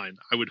offensive line,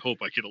 I would hope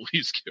I could at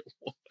least get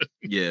one.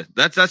 Yeah,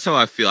 that's how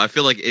I feel. I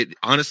feel like it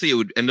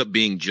would end up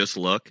being just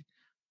luck.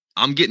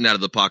 I'm getting out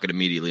of the pocket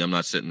immediately. I'm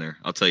not sitting there.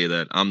 I'll tell you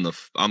that.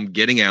 I'm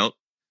getting out.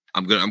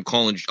 I'm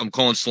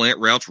calling slant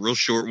routes, real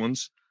short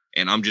ones,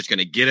 and I'm just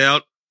gonna get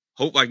out.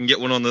 Hope I can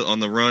get one on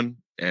the run.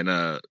 And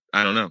I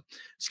don't know.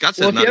 Scott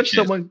said,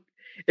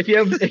 if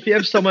you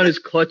have someone as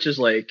clutch as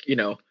like,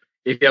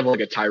 if you have like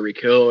a Tyreek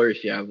Hill or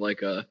if you have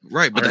like a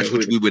right, but that's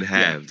what we would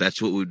have. Yeah.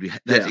 That's what would be.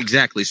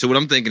 Exactly. So what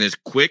I'm thinking is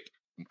quick.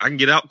 I can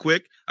get out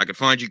quick. I can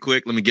find you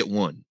quick. Let me get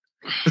one.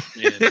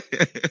 Man,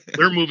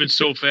 they're moving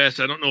so fast.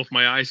 I don't know if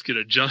my eyes could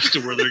adjust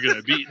to where they're going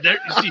to be.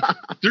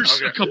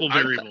 There's a couple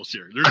variables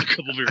here. There's a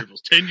couple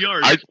variables. 10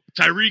 yards.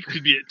 Tyreek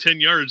could be at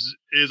 10 yards.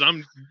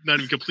 I'm not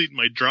even completing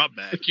my drop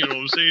back. You know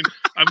what I'm saying?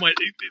 I might.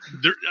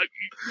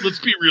 Let's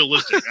be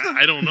realistic.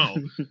 I don't know.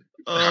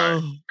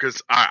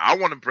 Because I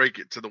want to break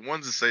it to the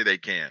ones that say they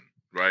can.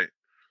 Right?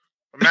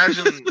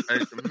 Imagine.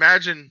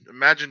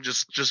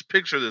 Just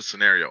picture this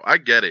scenario. I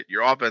get it.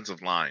 Your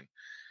offensive line.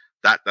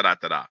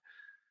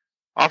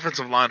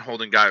 Offensive line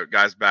holding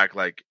guys back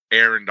like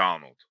Aaron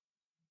Donald,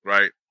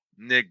 right?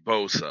 Nick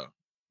Bosa,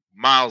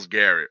 Myles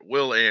Garrett,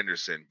 Will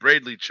Anderson,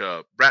 Bradley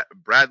Chubb.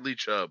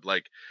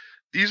 Like,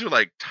 these are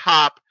like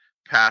top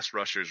pass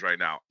rushers right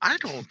now. I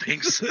don't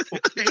think so.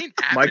 Ain't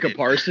Micah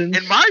Parsons.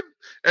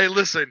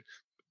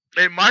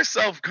 And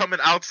myself coming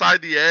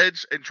outside the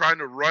edge and trying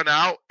to run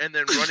out and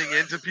then running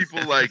into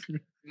people like,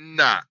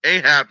 nah,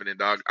 ain't happening,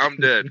 dog. I'm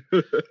dead.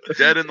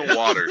 Dead in the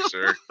water,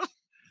 sir.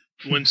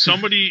 when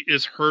somebody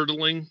is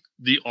hurdling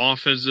the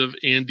offensive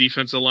and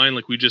defensive line,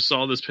 like we just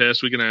saw this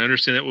past week, and I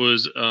understand it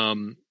was a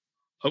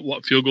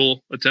field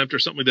goal attempt or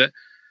something like that.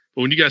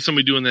 But when you got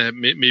somebody doing that,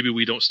 maybe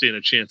we don't stand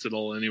a chance at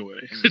all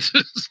anyway.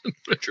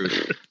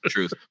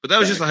 Truth. But that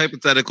was just a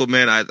hypothetical,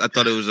 man. I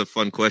thought it was a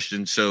fun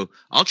question. So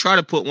I'll try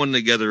to put one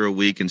together a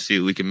week and see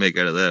what we can make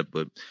out of that.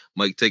 But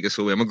Mike, take us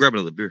away. I'm going to grab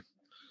another beer.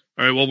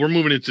 All right, well, we're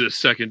moving into the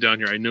second down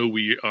here. I know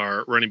we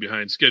are running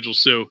behind schedule,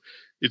 so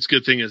it's a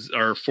good thing is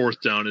our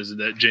fourth down isn't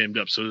that jammed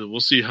up. So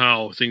we'll see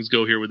how things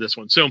go here with this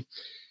one. So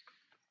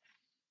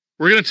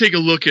we're going to take a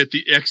look at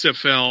the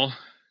XFL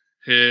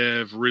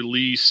have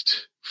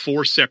released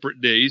 4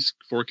 separate days,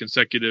 4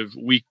 consecutive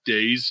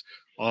weekdays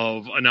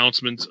of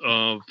announcements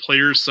of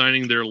players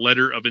signing their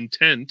letter of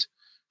intent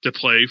to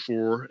play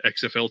for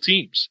XFL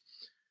teams.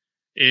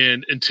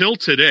 And until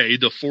today,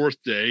 the 4th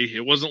day,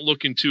 it wasn't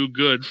looking too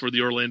good for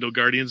the Orlando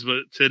Guardians,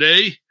 but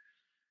today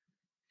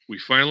we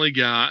finally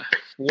got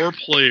 4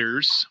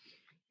 players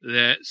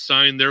that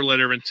signed their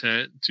letter of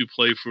intent to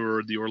play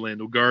for the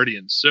Orlando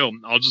Guardians. So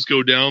I'll just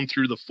go down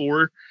through the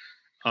 4.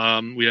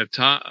 We have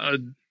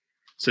Todd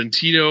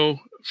Centino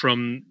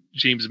from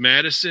James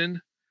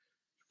Madison,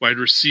 wide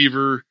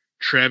receiver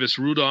Travis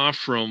Rudolph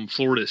from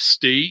Florida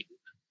State,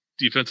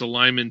 defensive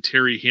lineman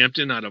Terry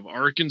Hampton out of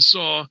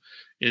Arkansas,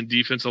 and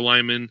defensive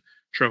lineman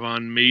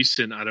Trevon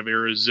Mason out of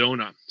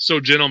Arizona. So,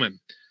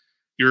 gentlemen,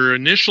 your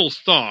initial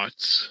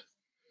thoughts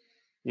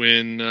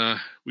when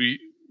we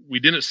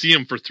didn't see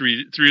them for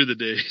three of the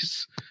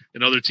days,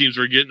 and other teams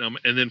were getting them,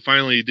 and then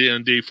finally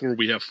on day 4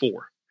 we have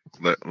 4.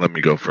 Let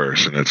me go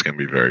first, and it's going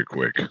to be very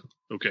quick.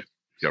 Okay.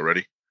 Y'all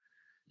ready?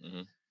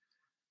 Mm-hmm.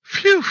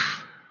 Phew.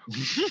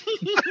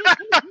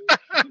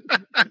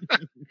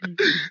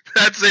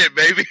 That's it,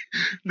 baby.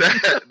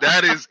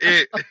 That is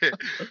it.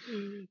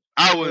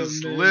 I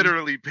was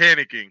literally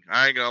panicking.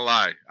 I ain't gonna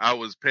lie. I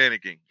was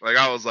panicking. Like,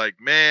 I was like,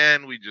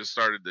 man, we just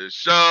started this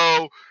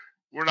show.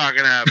 We're not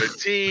gonna have a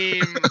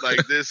team.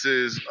 Like, this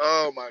is,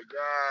 oh my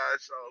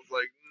gosh. I was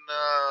like,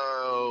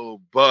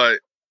 no.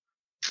 But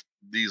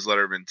these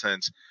letter of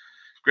intents,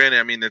 granted,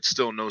 I mean, it's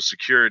still no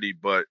security,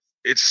 but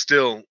it's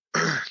still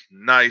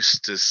nice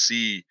to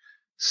see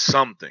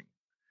something.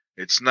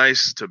 It's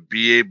nice to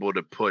be able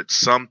to put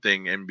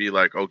something and be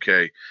like,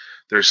 okay,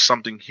 there's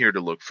something here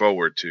to look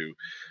forward to.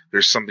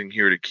 There's something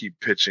here to keep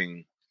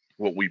pitching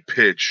what we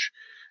pitch,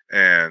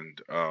 and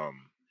to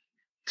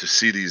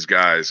see these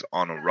guys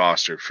on a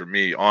roster, for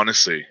me,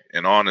 honestly,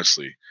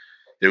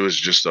 it was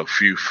just a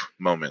phew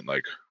moment.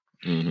 Like,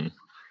 mm-hmm.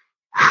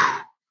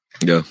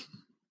 Yeah.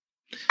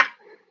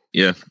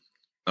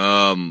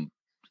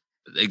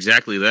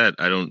 Exactly that.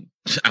 I don't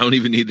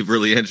even need to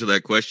really answer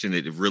that question.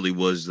 It really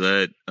was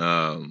that.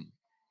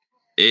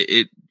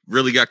 It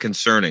really got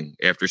concerning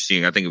after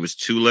seeing, I think it was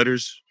 2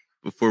 letters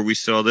before we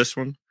saw this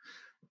one.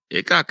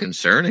 It got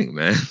concerning,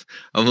 man.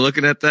 I'm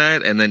looking at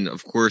that. And then,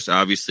 of course,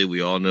 obviously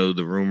we all know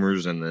the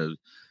rumors and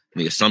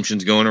the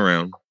assumptions going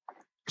around.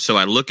 So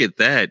I look at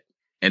that,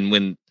 and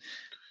when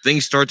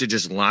things start to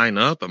just line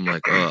up, I'm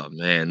like, oh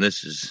man,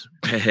 this is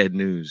bad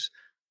news.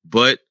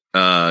 But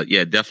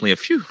yeah, definitely a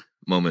few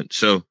moments.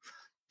 So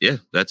yeah,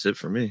 that's it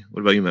for me.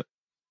 What about you, Matt?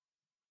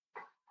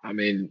 I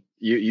mean,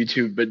 you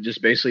two, but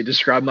just basically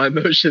describe my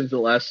emotions the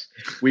last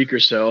week or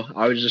so.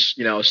 I was just,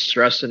 I was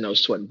stressing, I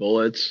was sweating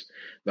bullets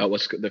about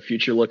what's the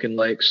future looking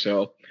like.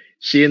 So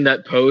seeing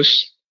that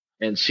post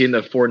and seeing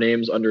the 4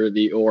 names under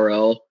the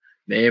ORL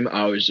name, it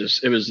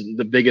was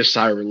the biggest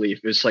sigh of relief.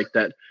 It's like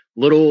that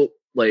little,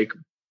 like,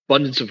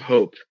 abundance of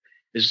hope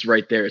is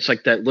right there. It's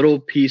like that little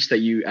piece that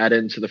you add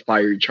into the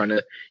fire. You're trying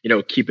to,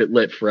 keep it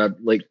lit for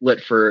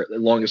the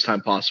longest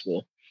time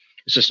possible.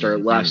 It's just our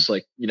last,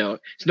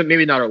 it's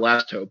maybe not our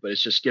last hope, but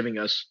it's just giving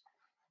us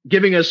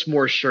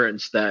more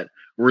assurance that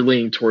we're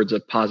leaning towards a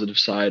positive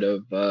side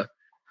of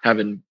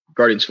having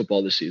Guardians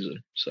football this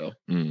season. So,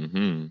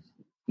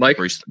 Mike,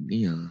 Praise the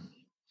neon.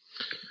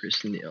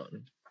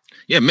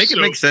 Yeah, it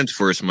make sense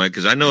for us, Mike,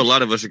 because I know a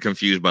lot of us are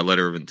confused by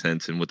letter of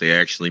intent and what they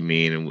actually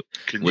mean and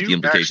what the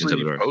implications of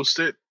it are. Post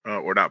it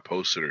or not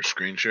post it or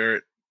screen share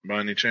it by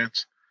any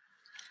chance?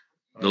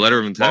 The letter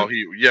of intent.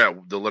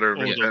 The letter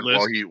of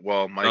intent.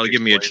 While Mike, that'll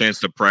give me a chance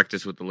to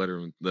practice with the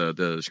letter,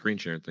 the screen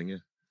sharing thing. Yeah.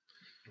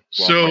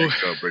 So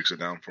Mike breaks it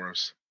down for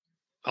us.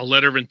 A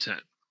letter of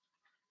intent.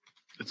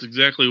 It's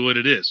exactly what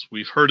it is.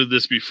 We've heard of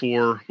this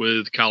before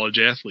with college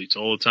athletes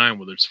all the time,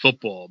 whether it's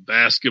football,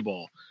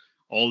 basketball.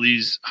 All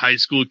these high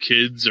school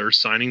kids are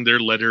signing their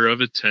letter of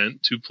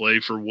intent to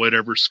play for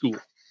whatever school,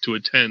 to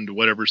attend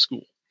whatever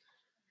school.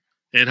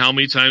 And how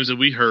many times have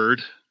we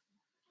heard,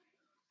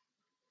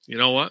 you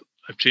know what?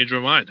 I've changed my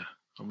mind.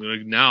 I'm going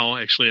to now,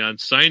 actually on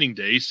signing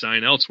day,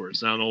 sign elsewhere.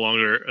 It's now no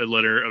longer a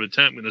letter of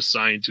intent. I'm going to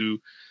sign to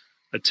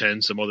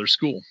attend some other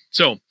school.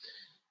 So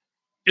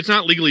it's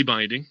not legally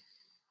binding.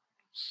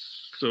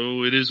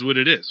 So it is what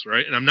it is,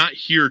 right? And I'm not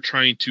here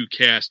trying to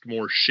cast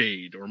more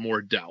shade or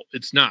more doubt.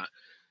 It's not.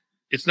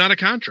 It's not a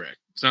contract.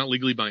 It's not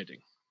legally binding.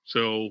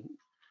 So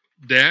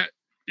that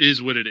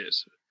is what it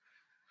is.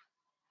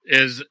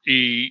 as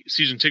a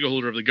season ticket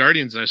holder of the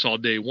Guardians, and I saw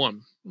day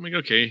one. I'm like,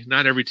 okay,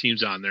 not every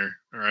team's on there.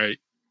 All right.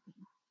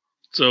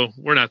 So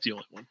we're not the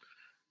only one.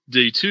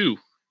 Day two,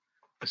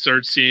 I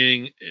started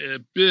seeing a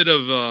bit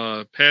of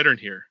a pattern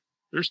here.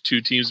 There's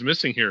 2 teams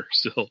missing here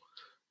still,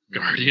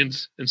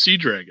 Guardians and Sea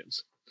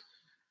Dragons.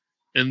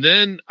 And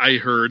then I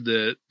heard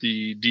that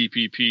the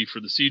DPP for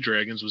the Sea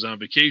Dragons was on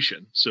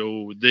vacation.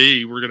 So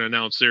they were going to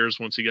announce theirs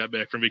once he got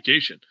back from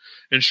vacation.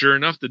 And sure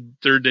enough, the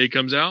third day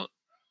comes out,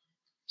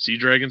 Sea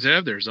Dragons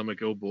have theirs. I'm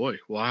like, oh boy,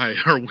 why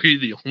are we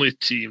the only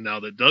team now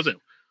that doesn't?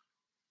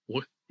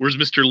 Where's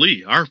Mr.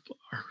 Lee, our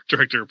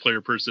director of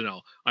player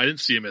personnel? I didn't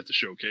see him at the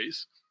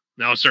showcase.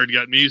 Now it starting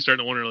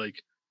to wonder,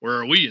 like, where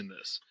are we in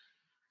this?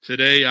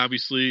 Today,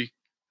 obviously,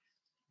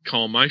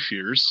 calm my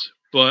fears,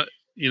 but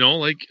you know,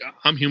 like,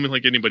 I'm human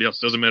like anybody else.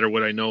 Doesn't matter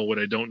what I know, what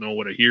I don't know,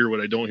 what I hear,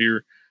 what I don't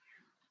hear.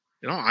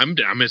 You know,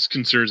 I'm as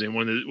concerned as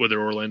anyone whether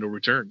Orlando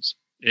returns.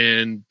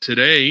 And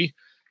today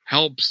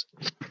helps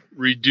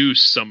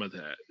reduce some of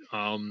that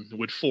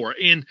with 4.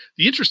 And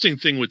the interesting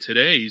thing with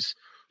today's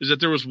is that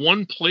there was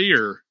one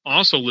player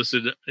also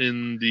listed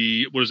in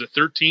the,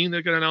 13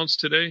 that got announced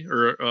today?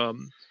 Or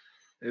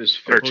It was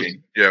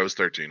 13. Yeah, it was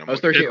 13. I was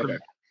 13. Okay.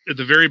 At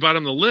the very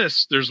bottom of the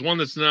list, there's one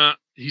that's not,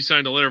 he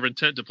signed a letter of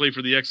intent to play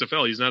for the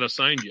XFL. He's not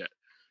assigned yet.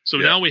 So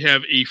now we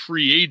have a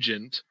free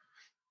agent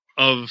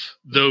of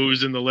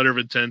those in the letter of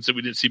intents that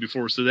we didn't see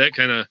before. So that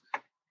kind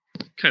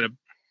of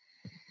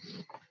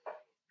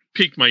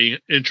piqued my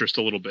interest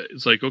a little bit.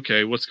 It's like,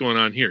 okay, what's going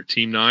on here?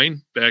 Team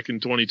 9 back in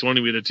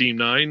 2020, we had a Team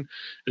 9.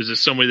 Is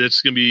this somebody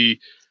that's going to be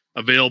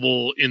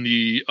available in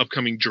the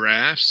upcoming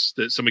drafts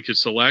that somebody could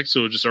select?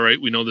 So just, all right,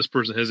 we know this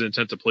person has an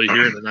intent to play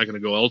here and they're not going to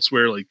go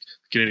elsewhere, like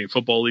Canadian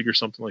Football League or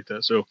something like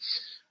that. So,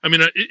 I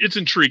mean, it's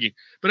intriguing.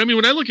 But I mean,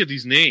 when I look at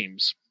these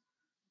names,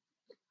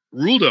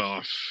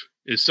 Rudolph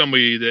is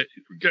somebody that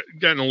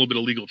got in a little bit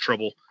of legal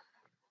trouble,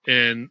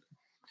 and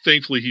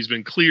thankfully he's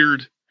been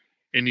cleared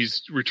and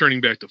he's returning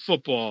back to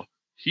football.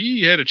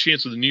 He had a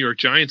chance with the New York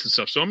Giants and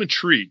stuff. So I'm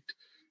intrigued,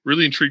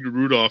 really intrigued with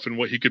Rudolph and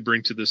what he could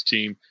bring to this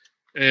team.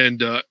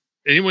 And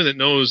anyone that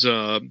knows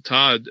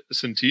Todd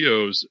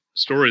Centillo's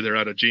story there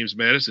out of James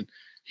Madison,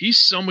 he's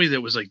somebody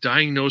that was like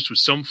diagnosed with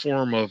some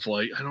form of,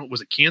 like, I don't know,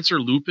 was it cancer,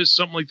 lupus,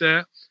 something like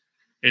that?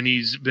 And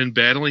he's been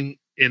battling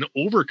and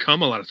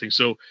overcome a lot of things.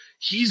 So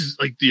he's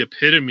like the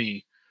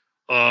epitome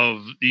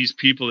of these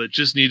people that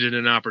just needed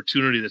an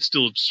opportunity that's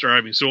still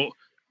striving. So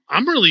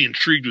I'm really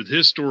intrigued with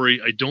his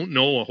story. I don't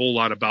know a whole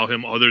lot about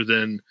him other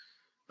than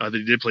that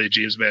he did play at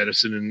James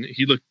Madison and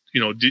he looked,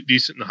 you know,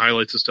 decent in the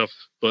highlights and stuff.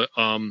 But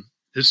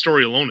his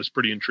story alone is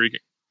pretty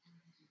intriguing.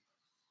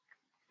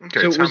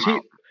 Okay, so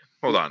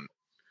hold on.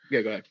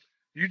 Yeah, go ahead.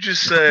 You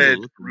just said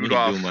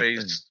Rudolph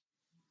faced.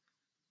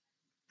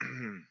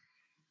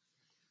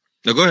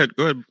 No, go ahead,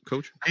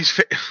 Coach.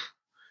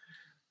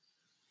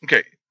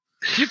 Okay,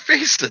 he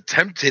faced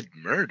attempted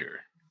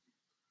murder.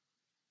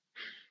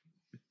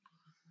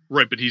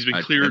 Right, but he's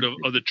been cleared of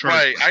the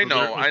Right, charges. I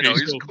know.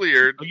 He's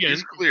cleared. Again,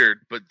 he's cleared,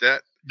 but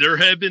that there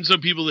have been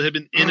some people that have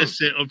been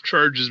innocent of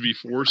charges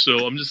before.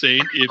 So I'm just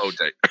saying, if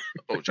OJ.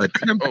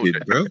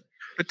 Attempted, bro.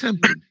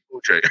 Attempted.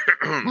 OJ.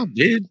 I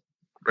did.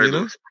 Ray You know?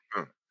 Lewis.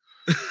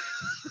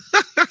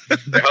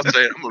 I'll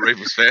say it. I'm a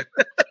Ravens fan.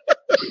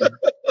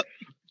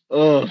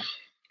 Oh,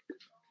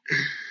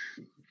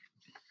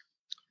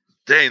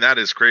 Dang, that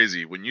is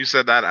crazy. When you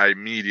said that, I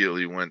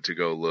immediately went to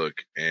go look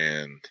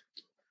and.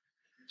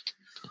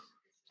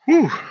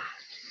 Whew.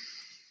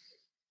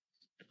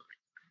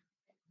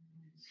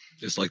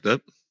 Just like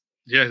that.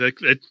 Yeah,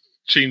 that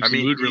changed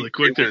the mood really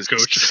quick there,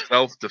 Coach.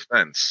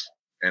 Self-defense,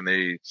 and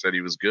they said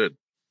he was good.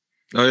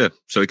 Oh yeah,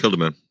 so he killed a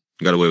man.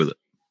 Got away with it.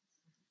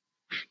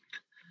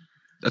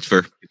 That's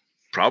fair.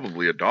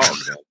 Probably a dog.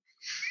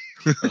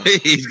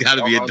 He's got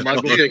to be a dog.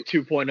 Michael Vick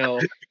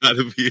 2.0. Got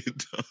to be a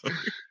dog.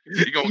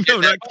 You gonna No,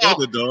 get not that kill dog.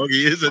 the dog.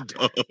 He is a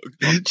dog.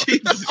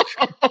 Jesus.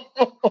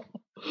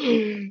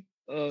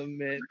 Oh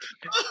man.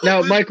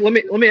 Now, Mike, let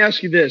me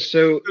ask you this.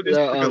 So,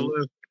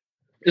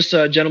 this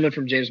gentleman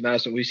from James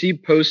Madison, we see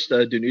post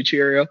Danucci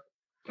area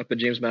up at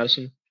James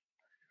Madison.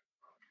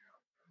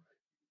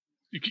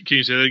 Can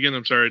you say that again?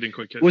 I'm sorry, I didn't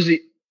quite catch. Was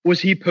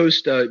he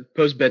post Ben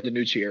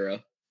Danucci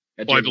era?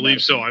 Well, I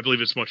believe so. I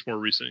believe it's much more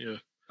recent. Yeah.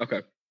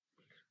 Okay.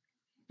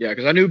 Yeah,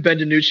 because I knew Ben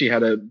Danucci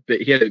had a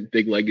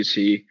big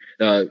legacy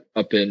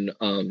up in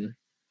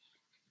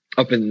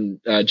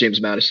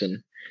James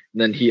Madison.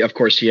 And then he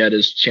had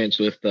his chance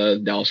with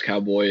the Dallas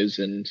Cowboys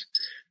and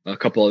a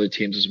couple other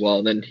teams as well.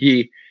 And then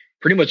he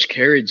pretty much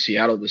carried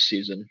Seattle this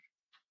season.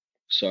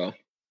 So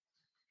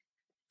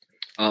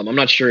I'm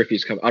not sure if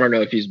he's come. I don't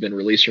know if he's been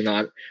released or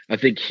not. I'm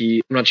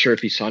not sure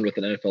if he signed with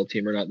an NFL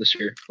team or not this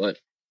year. But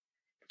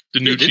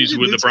Danucci's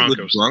with the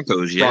Broncos.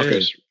 Broncos, yeah.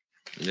 Broncos.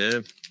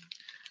 Yeah.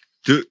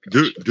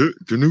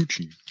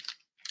 Danucci.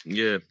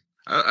 Yeah.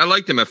 I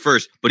liked him at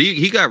first, but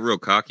he got real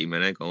cocky,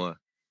 man. I ain't gonna lie.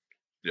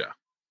 Yeah.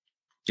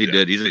 He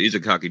did. He's a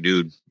cocky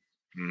dude.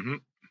 Mm-hmm.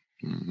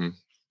 Mm-hmm.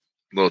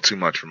 A little too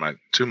much for my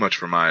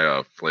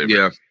flavor.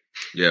 Yeah.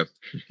 Yeah.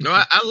 No,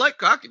 I like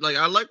cocky. Like,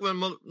 I like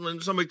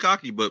when somebody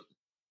cocky, but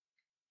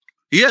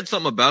He had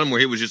something about him where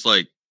he was just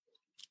like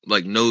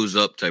nose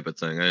up type of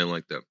thing. I didn't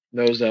like that.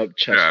 Nose up,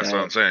 chest Yeah, out. that's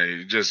what I'm saying.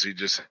 He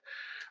just.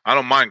 I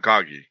don't mind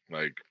Coggy.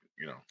 Like,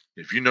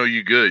 if you know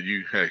you good,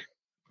 hey,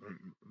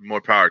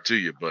 more power to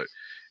you. But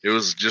it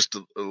was just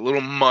a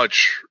little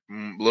much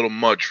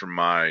for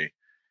my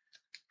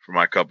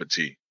cup of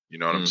tea. You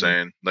know what I'm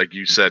saying? Like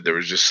you said,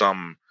 there's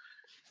something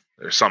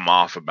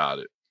off about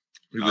it.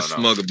 He was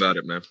smug about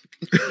it, man.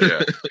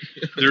 Yeah.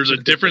 There's a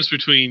difference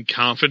between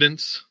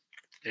confidence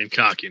and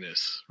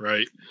cockiness,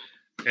 right?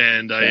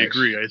 And I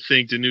agree. I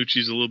think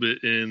DiNucci's a little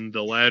bit in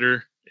the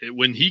latter.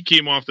 When he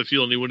came off the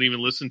field and he wouldn't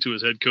even listen to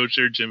his head coach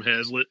there, Jim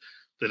Haslett,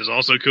 that is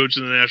also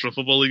coaching the National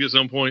Football League at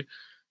some point.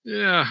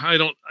 Yeah,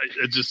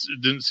 it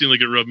didn't seem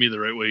like it rubbed me the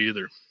right way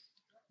either.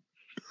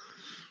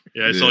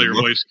 Yeah, I saw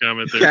your wife's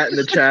comment there. Cat in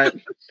the chat.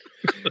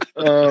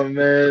 Oh,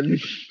 man.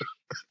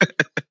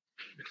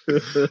 Yeah,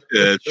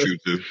 that's true,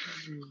 too.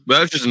 But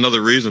that's just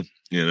another reason,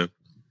 Oh,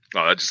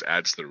 that just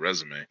adds to the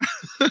resume.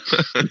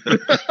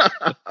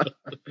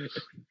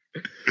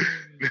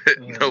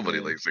 Nobody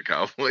likes the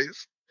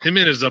Cowboys. Him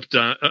and his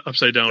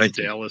upside down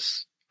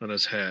Dallas on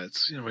his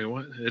hats.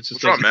 What? It's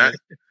just what's wrong, Matt?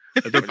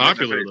 They're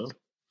popular, though.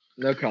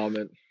 No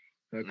comment.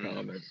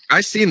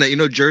 I seen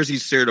that. Jersey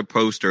shared a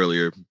post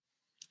earlier.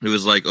 It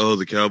was like, oh,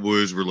 the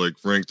Cowboys were like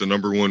ranked the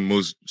number one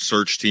most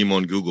searched team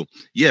on Google.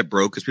 Yeah,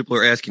 bro, because people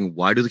are asking,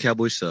 why do the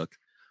Cowboys suck?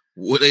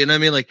 What, you know what I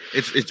mean? Like,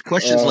 it's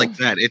questions like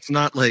that. It's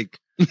not like,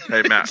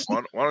 hey, Matt,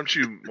 why don't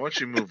you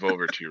move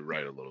over to your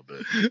right a little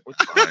bit?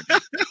 What's behind you?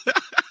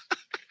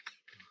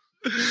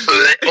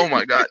 Oh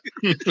my God!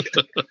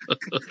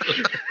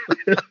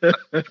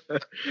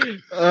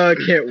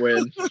 Can't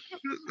win.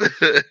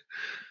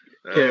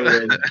 Can't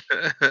win.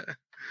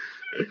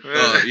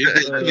 You're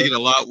going to get a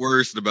lot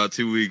worse in about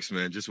 2 weeks,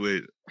 man. Just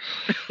wait.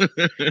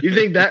 You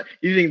think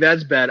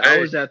that's bad? Hey, I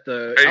was at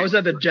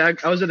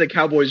the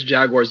Cowboys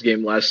Jaguars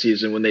game last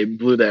season when they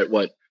blew that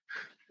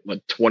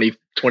 20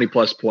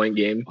 plus point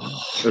game.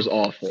 It was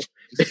awful.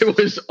 It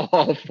was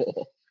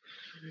awful.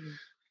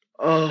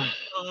 Oh.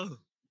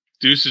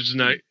 Deuce is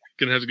not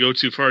going to have to go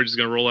too far. He's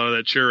going to roll out of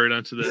that chair right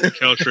onto the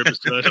couch right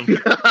beside him.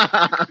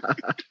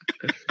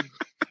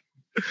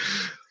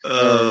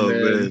 Oh,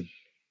 man.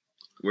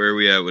 Where are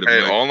we at with it?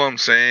 Hey, all I'm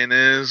saying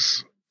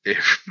is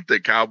if the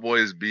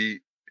Cowboys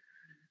beat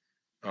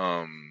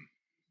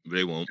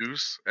they won't.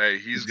 Deuce, hey,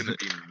 he's going to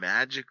be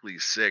magically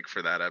sick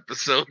for that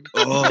episode.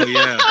 Oh,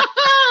 yeah.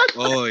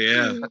 Oh,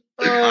 yeah.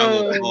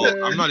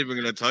 I'm not even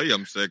going to tell you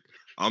I'm sick.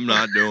 I'm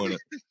not doing it.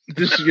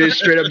 Just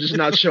straight up just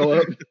not show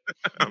up.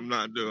 I'm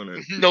not doing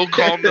it. No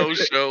call, no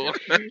show.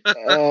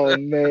 Oh,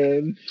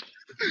 man.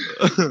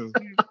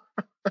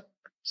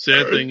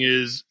 Sad thing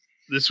is,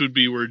 this would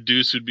be where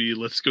Deuce would be,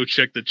 let's go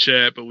check the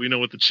chat, but we know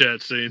what the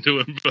chat's saying to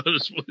him. But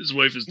his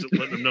wife is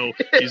letting him know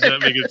he's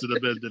not making it to the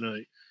bed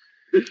tonight.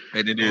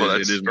 And it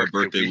is my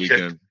birthday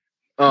weekend.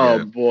 Oh,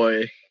 yeah.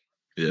 Boy.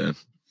 Yeah.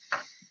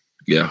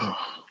 Yeah.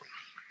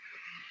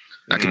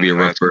 That could be a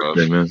rough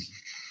birthday, man.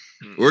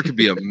 Or it could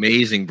be an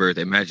amazing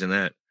birthday. Imagine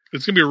that.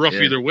 It's going to be rough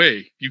either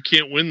way. You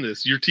can't win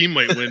this. Your team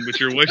might win, but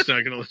your wife's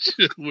not going to let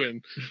you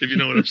win, if you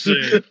know what I'm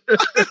saying.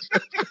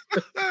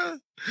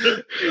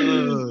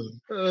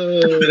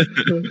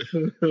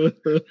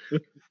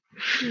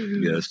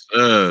 Yes.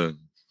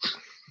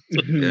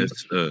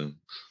 Yes.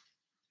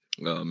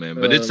 Oh man,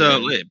 but it's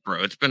lit,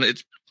 bro.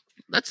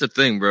 That's the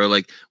thing, bro.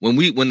 Like when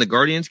the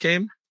Guardians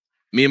came,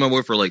 me and my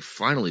wife were like,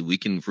 finally, we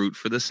can root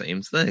for the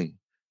same thing,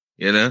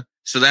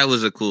 So that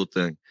was a cool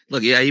thing.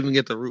 Look, I even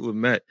get to root with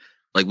Matt.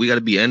 Like we got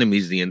to be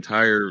enemies the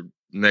entire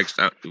next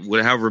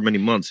however many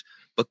months.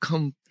 But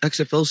come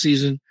XFL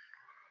season,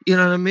 you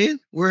know what I mean?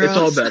 It's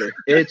all better.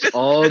 It's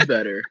all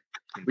better.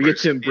 We get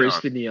to embrace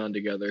the neon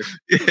together.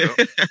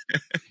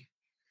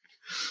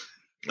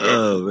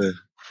 Oh man.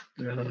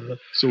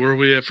 So where are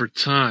we at for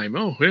time?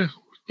 Oh yeah,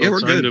 we're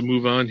time good to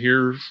move on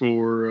here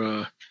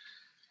for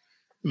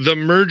the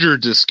merger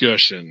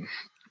discussion.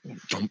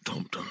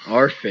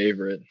 Our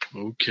favorite.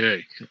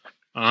 Okay,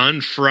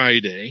 on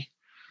Friday,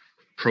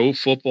 Pro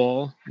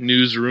Football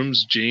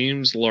Newsroom's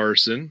James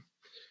Larson,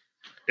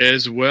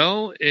 as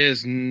well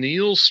as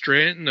Neil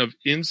Stratton of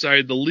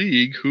Inside the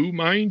League, who,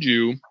 mind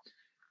you,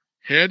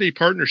 had a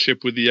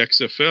partnership with the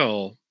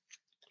XFL,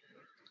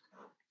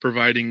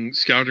 providing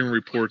scouting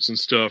reports and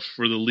stuff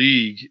for the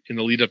league in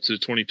the lead up to the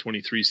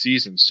 2023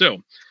 season.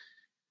 So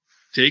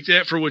take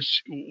that for what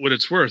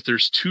it's worth.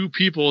 There's two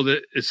people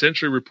that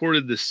essentially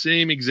reported the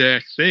same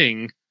exact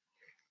thing.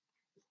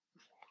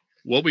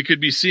 What we could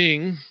be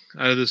seeing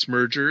out of this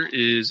merger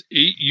is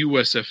 8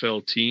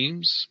 USFL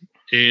teams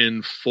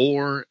and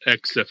 4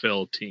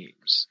 XFL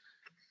teams.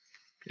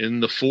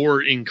 And the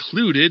 4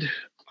 included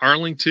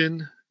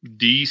Arlington,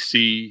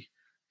 DC,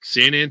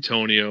 San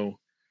Antonio,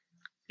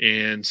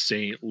 and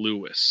St.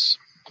 Louis.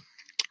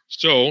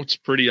 So it's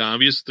pretty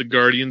obvious the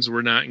Guardians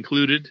were not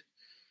included.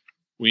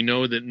 We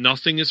know that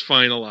nothing is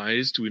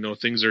finalized. We know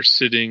things are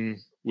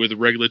sitting with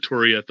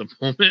regulatory at the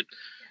moment.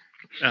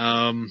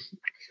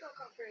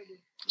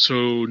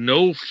 So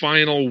no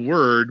final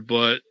word,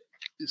 but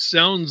it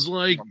sounds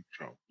like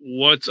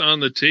what's on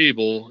the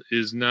table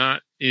is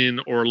not in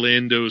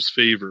Orlando's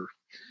favor.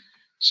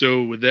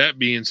 So with that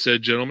being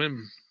said,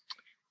 gentlemen,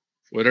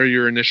 what are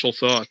your initial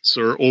thoughts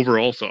or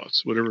overall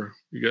thoughts, whatever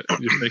you're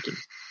thinking?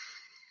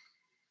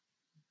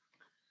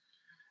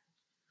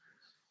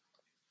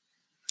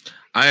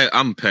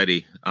 I'm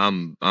petty.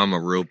 I'm a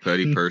real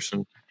petty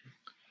person,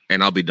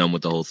 and I'll be done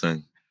with the whole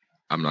thing.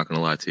 I'm not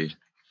gonna lie to you.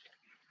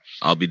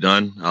 I'll be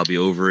done. I'll be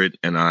over it,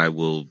 and I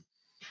will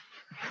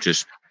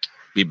just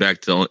be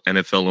back to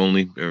NFL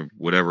only or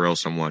whatever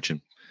else I'm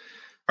watching.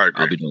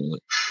 I'll be done with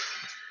it.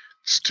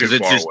 It's too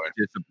far just away.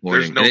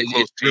 disappointing. There's no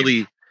It's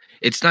really,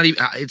 it's not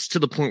even. It's to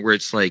the point where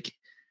it's like,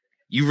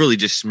 you really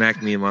just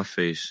smacked me in my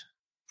face.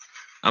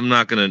 I'm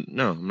not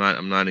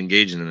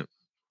engaging in it,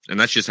 and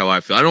that's just how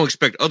I feel. I don't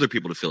expect other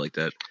people to feel like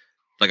that.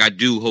 Like, I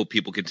do hope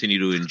people continue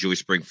to enjoy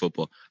spring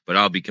football, but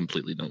I'll be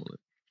completely done with it.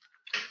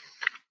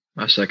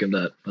 I second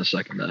that.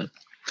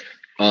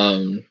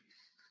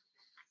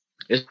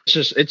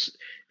 It's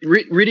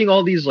reading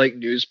all these like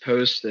news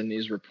posts and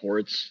these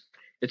reports.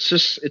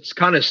 It's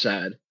kind of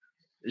sad.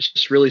 It's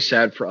just really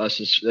sad for us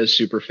as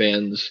super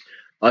fans,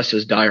 us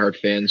as diehard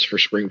fans for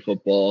spring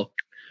football.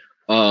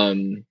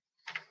 And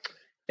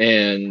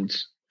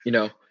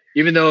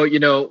even though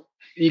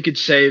you could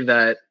say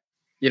that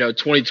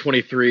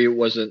 2023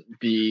 wasn't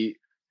the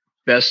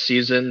best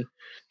season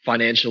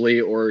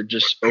financially or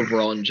just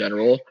overall in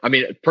general. I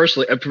mean,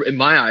 personally, in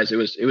my eyes, it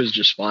was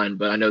just fine.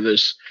 But I know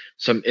there's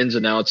some ins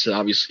and outs that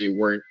obviously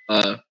weren't.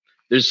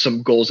 There's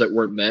some goals that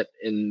weren't met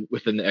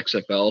within the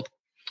XFL.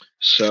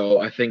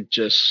 So I think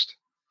just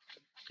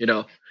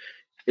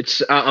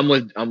it's I'm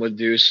with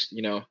Deuce.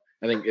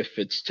 I think if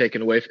it's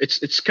taken away,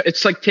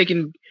 it's like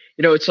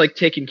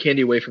taking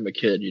candy away from a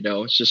kid.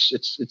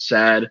 It's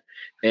sad.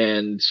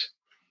 And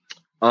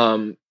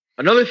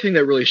another thing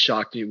that really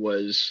shocked me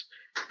was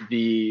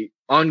the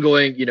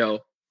ongoing,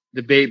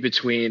 debate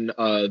between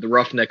the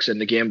Roughnecks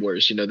and the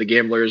Gamblers. The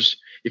Gamblers,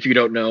 if you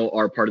don't know,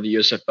 are part of the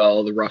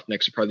USFL. The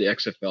Roughnecks are part of the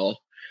XFL.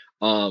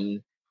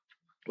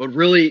 What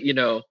really,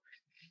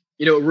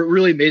 what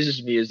really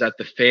amazes me is that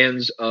the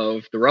fans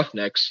of the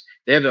Roughnecks,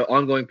 they have an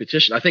ongoing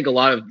petition. I think a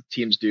lot of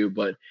teams do,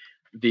 but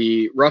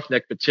the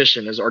Roughneck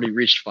petition has already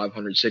reached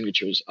 500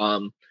 signatures. I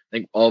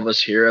think all of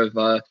us here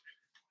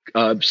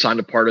have signed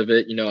a part of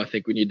it. I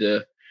think we need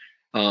to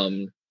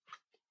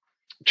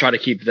try to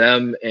keep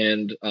them.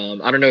 And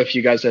I don't know if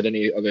you guys had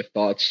any other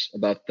thoughts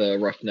about the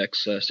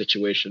Roughnecks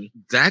situation.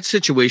 That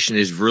situation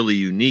is really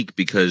unique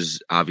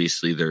because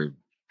obviously they're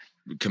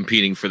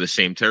competing for the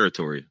same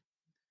territory.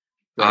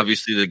 Right.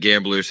 Obviously, the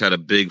Gamblers had a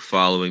big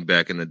following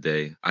back in the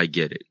day. I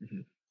get it.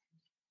 Mm-hmm.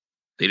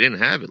 They didn't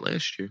have it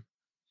last year.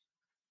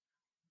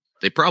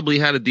 They probably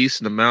had a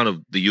decent amount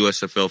of the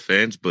USFL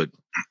fans, but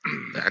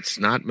that's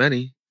not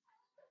many.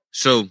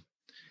 So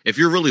if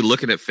you're really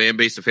looking at fan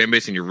base to fan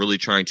base and you're really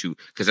trying to,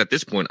 because at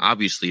this point,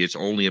 obviously, it's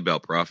only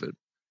about profit.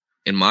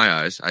 In my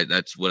eyes,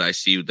 that's what I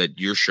see that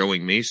you're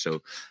showing me.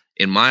 So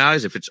in my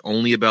eyes, if it's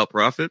only about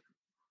profit,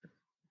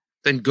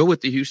 then go with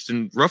the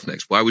Houston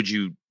Roughnecks. Why would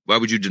you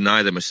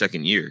deny them a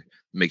second year? It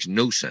makes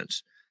no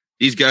sense.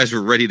 These guys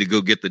were ready to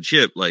go get the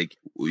chip. Like,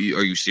 are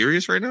you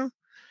serious right now?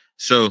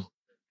 So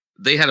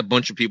they had a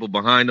bunch of people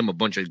behind them, a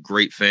bunch of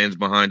great fans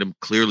behind them,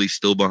 clearly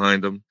still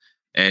behind them.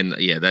 And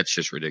yeah, that's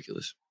just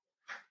ridiculous.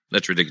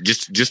 That's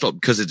ridiculous. Just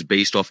because it's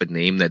based off a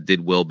name that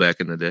did well back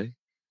in the day.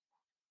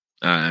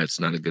 It's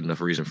not a good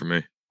enough reason for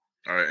me.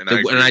 All right.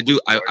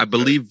 I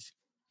believe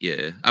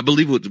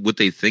what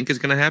they think is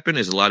going to happen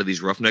is a lot of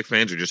these Roughneck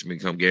fans are just going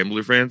to become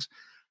Gambler fans.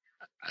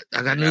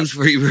 I got news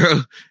for you,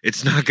 bro.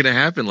 It's not going to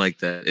happen like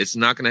that. It's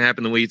not going to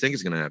happen the way you think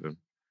it's going to happen.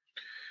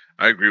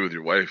 I agree with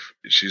your wife.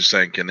 She's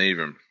saying, can they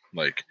even,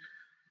 like,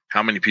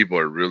 how many people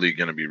are really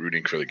going to be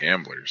rooting for the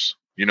Gamblers?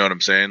 You know what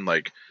I'm saying?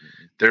 Like,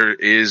 there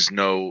is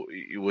no,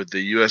 with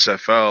the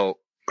USFL,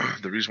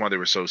 the reason why they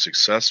were so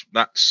successful,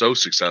 not so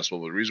successful,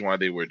 but the reason why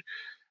they would,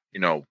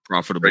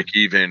 profitable, break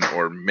even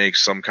or make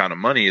some kind of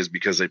money is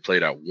because they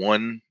played at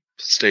one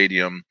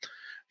stadium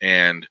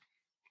and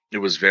it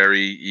was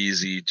very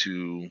easy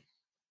to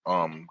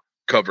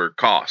cover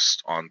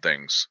cost on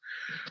things.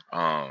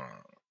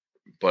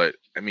 But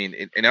I mean,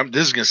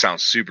 this is going to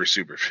sound super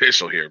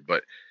superficial here,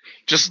 but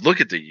just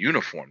look at the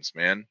uniforms,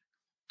 man.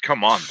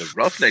 Come on. The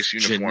Roughnecks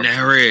uniforms.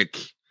 Generic.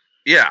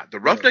 Yeah. The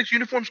Roughnecks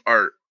uniforms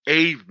are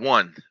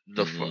A1.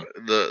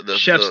 The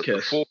Chef's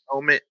kiss. Full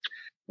helmet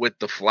with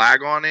the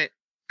flag on it.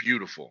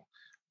 Beautiful.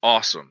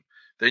 Awesome.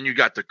 Then you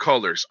got the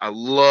colors. I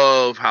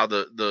love how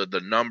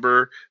the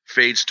number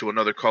fades to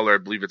another color. I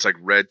believe it's like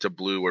red to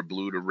blue or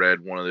blue to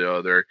red, one or the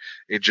other.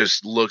 It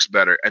just looks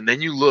better. And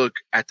then you look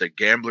at the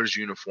Gamblers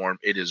uniform.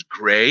 It is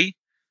gray,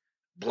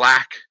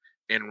 black,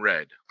 and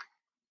red.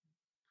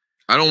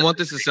 I don't want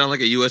this to sound like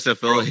a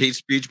USFL hate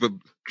speech, but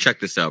check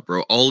this out,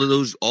 bro. All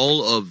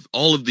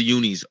of the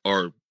unis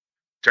are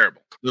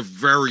terrible. They're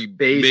very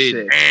basic.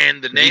 mid.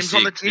 And the names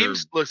on the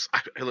teams looks.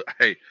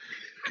 Hey.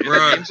 The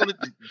names on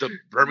the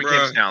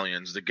Birmingham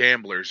Stallions, the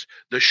Gamblers,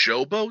 the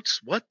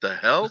Showboats. What the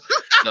hell?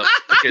 The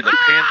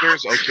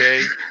Panthers.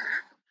 Okay,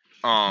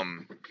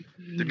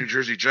 The New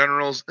Jersey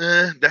Generals.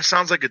 That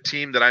sounds like a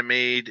team that I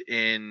made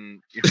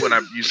when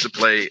I used to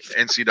play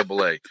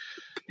NCAA.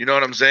 You know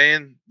what I'm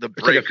saying? The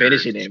It's like a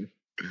Breakers, fantasy name.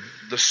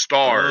 the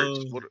Stars,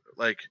 the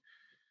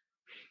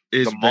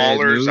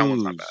Maulers. That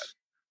one's not bad.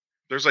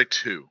 There's like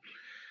two,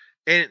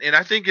 and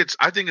I think it's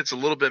a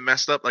little bit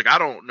messed up. Like I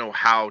don't know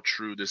how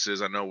true this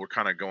is. I know we're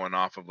kind of going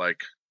off of like,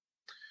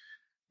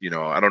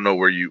 I don't know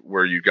where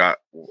you got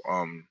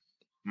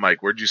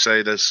Mike. Where'd you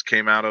say this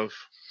came out of?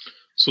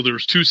 So there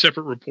was two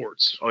separate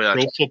reports. Oh yeah,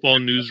 Pro Football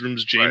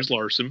Newsroom's James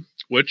Larson,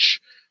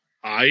 which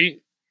I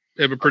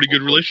have a pretty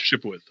good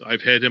relationship with.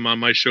 I've had him on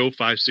my show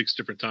 5-6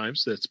 different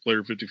times. That's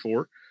Player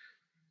 54,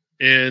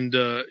 and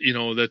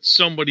that's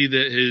somebody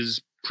that is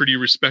pretty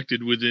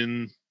respected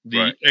within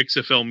the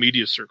XFL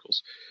media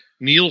circles.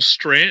 Neil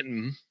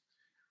Stratton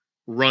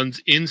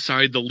runs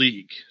inside the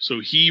league, so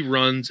he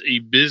runs a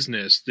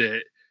business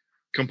that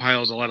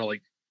compiles a lot of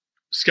like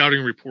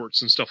scouting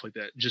reports and stuff like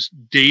that, just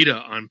data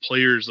on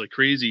players like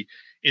crazy.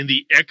 And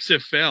the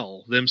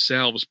XFL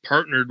themselves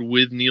partnered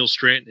with Neil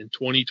Stratton in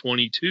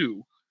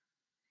 2022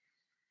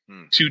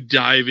 to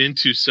dive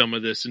into some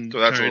of this and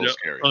that's try to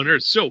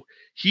unearth. So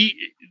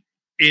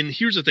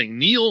here's the thing,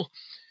 Neil,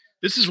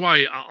 this is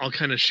why I'll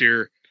kind of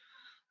share.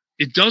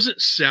 It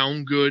doesn't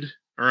sound good.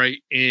 All right.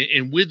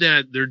 And with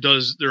that,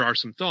 there are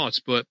some thoughts,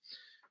 but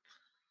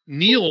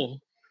Neil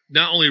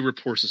not only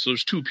reports this, so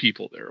there's two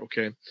people there.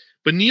 Okay.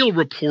 But Neil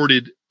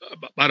reported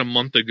about a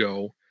month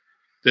ago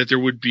that there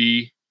would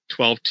be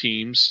 12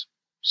 teams,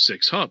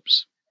 6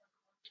 hubs.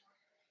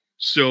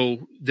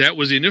 So that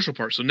was the initial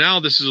part. So now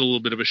this is a little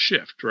bit of a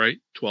shift, right?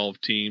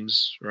 12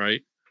 teams,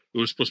 right? It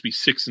was supposed to be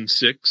 6 and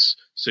 6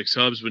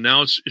 hubs, but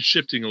now it's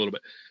shifting a little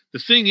bit. The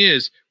thing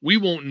is, we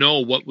won't know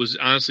what was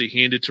honestly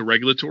handed to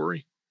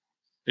regulatory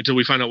until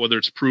we find out whether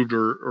it's approved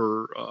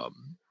or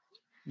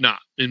not.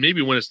 And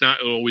maybe when it's not,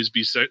 it'll always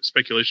be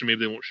speculation.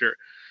 Maybe they won't share it.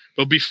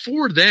 But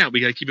before that,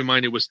 we got to keep in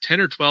mind it was 10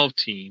 or 12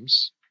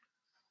 teams.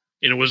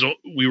 And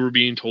we were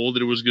being told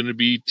that it was going to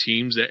be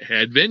teams that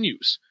had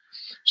venues.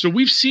 So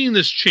we've seen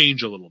this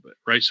change a little bit,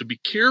 right? So be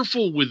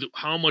careful with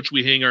how much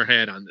we hang our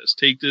hat on this.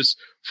 Take this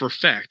for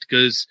fact,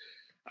 because,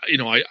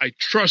 I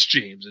trust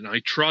James, and I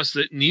trust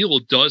that Neil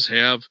does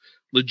have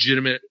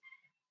legitimate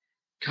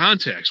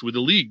contacts with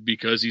the league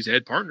because he's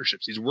had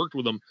partnerships. He's worked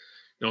with them,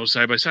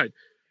 side by side.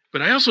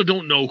 But I also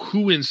don't know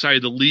who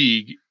inside the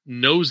league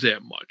knows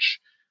that much.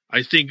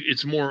 I think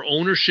it's more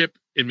ownership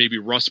and maybe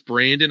Russ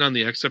Brandon on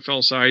the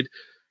XFL side,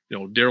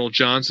 Daryl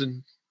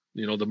Johnson,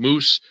 the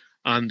Moose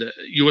on the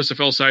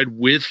USFL side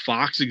with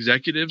Fox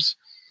executives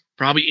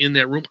probably in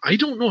that room. I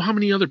don't know how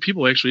many other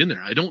people are actually in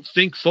there. I don't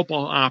think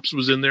football ops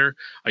was in there.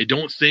 I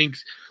don't think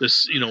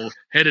this,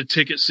 head of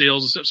ticket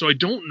sales and stuff. So I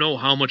don't know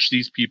how much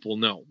these people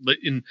know. But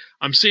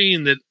I'm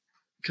saying that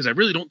because I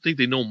really don't think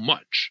they know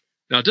much.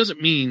 Now, it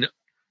doesn't mean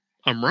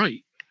I'm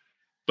right,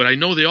 but I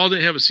know they all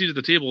didn't have a seat at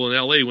the table in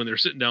LA when they're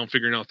sitting down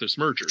figuring out this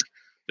merger.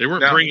 They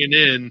weren't bringing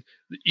in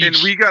and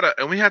we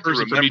have to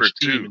remember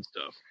too, and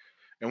stuff.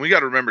 And we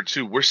got to remember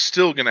too, we're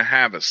still going to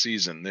have a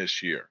season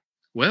this year.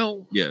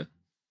 Well, yeah,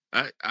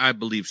 I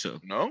believe so.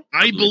 No,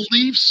 I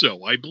believe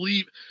so.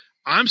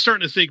 I'm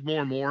starting to think more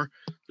and more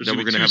that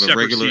we're going to have a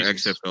regular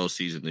XFL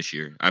season this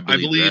year. I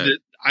believe that.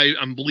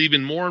 I'm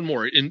believing more and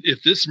more. And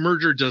if this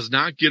merger does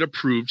not get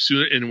approved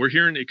soon, and we're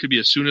hearing it could be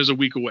as soon as a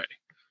week away,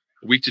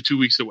 a week to 2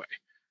 weeks away.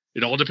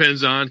 It all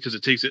depends on, because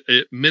it takes a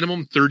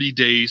minimum 30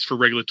 days for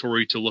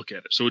regulatory to look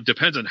at it. So it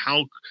depends on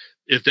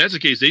if that's the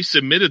case, they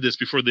submitted this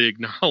before they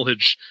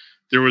acknowledged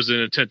there was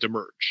an intent to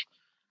merge.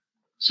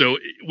 So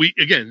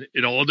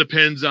it all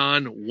depends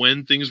on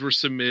when things were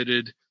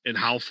submitted and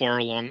how far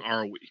along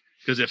are we.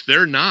 Because if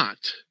they're not,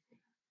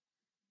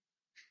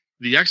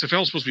 the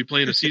XFL is supposed to be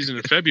playing a season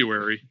in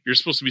February. You're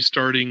supposed to be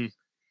starting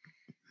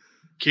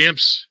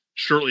camps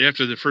shortly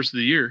after the first of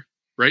the year.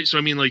 Right. So,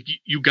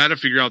 you got to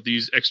figure out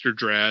these extra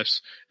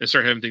drafts and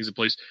start having things in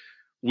place.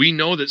 We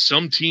know that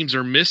some teams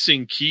are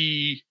missing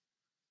key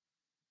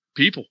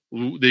people.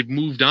 They've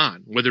moved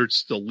on, whether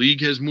it's the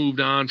league has moved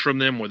on from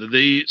them, whether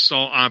they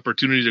saw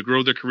opportunity to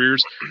grow their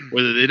careers,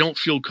 whether they don't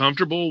feel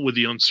comfortable with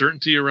the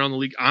uncertainty around the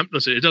league.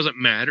 Listen, it doesn't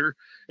matter.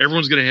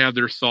 Everyone's going to have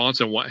their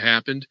thoughts on what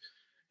happened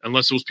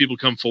unless those people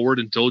come forward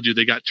and told you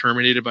they got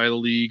terminated by the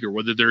league or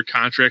whether their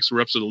contracts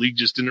were up so the league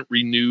just didn't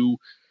renew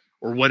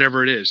or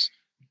whatever it is.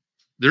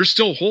 There's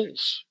still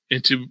holes.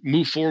 And to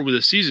move forward with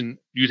a season,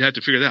 you'd have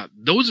to figure that out.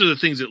 Those are the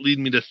things that lead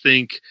me to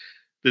think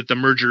that the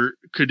merger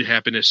could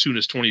happen as soon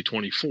as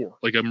 2024,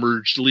 like a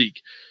merged league.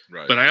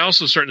 Right. But I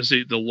also starting to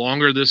say the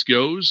longer this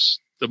goes,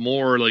 the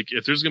more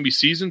if there's going to be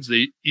seasons,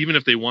 even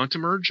if they want to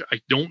merge,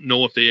 I don't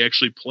know if they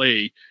actually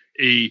play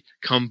a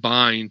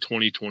combined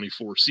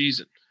 2024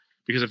 season.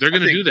 Because if they're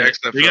going to do that,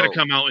 they got to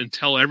come out and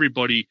tell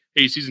everybody,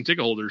 hey, season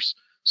ticket holders,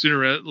 sooner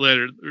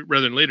rather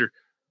than later,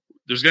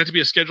 there's got to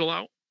be a schedule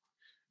out.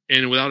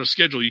 And without a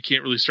schedule, you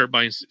can't really start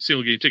buying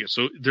single game tickets.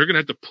 So they're going to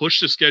have to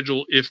push the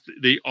schedule if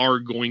they are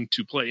going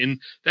to play. And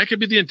that could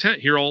be the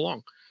intent here all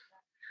along.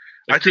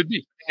 I think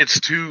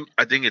it'll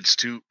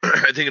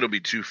be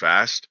too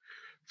fast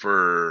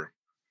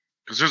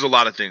because because there's a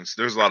lot of things.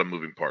 There's a lot of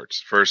moving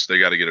parts. First, they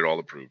got to get it all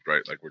approved,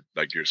 right?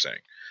 Like you're saying.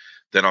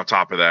 Then on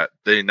top of that,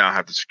 they now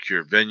have to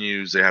secure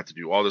venues. They have to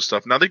do all this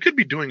stuff. Now they could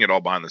be doing it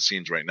all behind the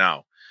scenes right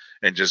now,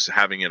 and just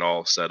having it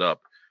all set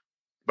up.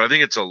 But I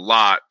think it's a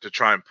lot to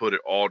try and put it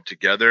all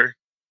together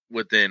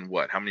within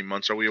how many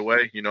months are we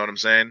away? You know what I'm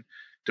saying?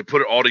 To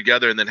put it all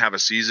together and then have a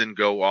season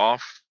go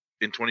off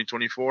in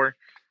 2024.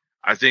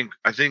 I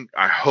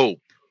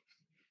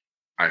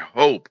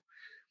hope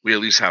we at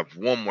least have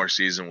one more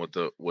season with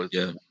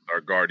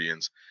our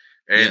Guardians.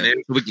 And so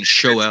we can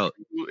show out.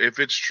 If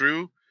it's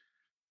true,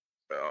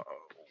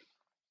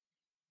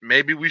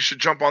 maybe we should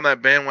jump on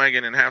that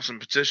bandwagon and have some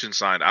petitions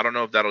signed. I don't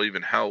know if that'll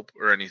even help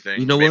or anything.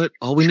 You know what?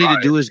 All we need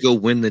to do is go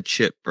win the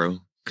chip, bro.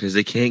 Because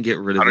they can't get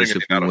rid of us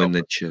if we win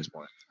the chip.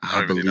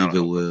 I believe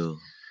it will.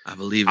 I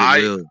believe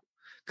it will.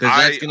 Because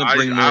that's going to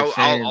bring more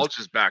fans. I'll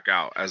just back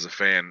out as a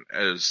fan.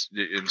 As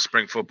in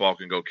spring football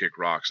can go kick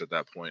rocks at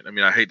that point. I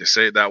mean, I hate to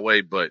say it that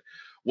way, but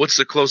what's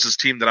the closest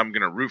team that I'm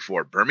going to root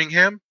for?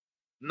 Birmingham?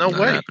 Not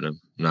way.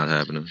 Not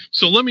happening.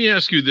 So let me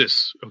ask you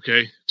this,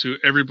 okay? To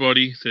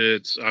everybody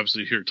that's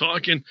obviously here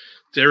talking,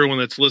 to everyone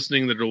that's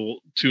listening that will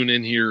tune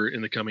in here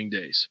in the coming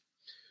days.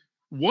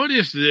 What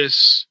if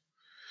this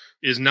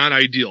is not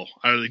ideal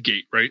out of the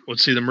gate, right?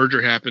 Let's say the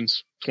merger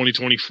happens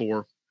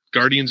 2024.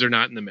 Guardians are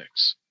not in the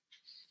mix.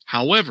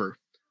 However,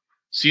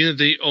 seeing that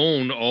they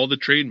own all the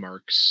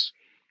trademarks,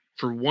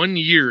 for 1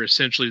 year,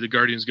 essentially, the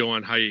Guardians go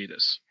on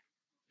hiatus.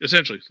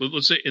 Essentially,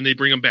 let's say, and they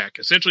bring them back.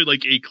 Essentially,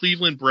 like a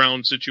Cleveland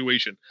Brown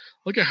situation.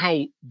 Look at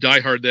how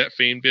diehard that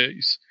fan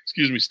base,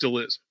 still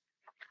is.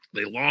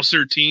 They lost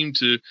their team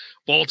to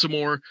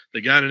Baltimore. They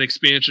got an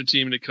expansion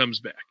team, and it comes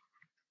back.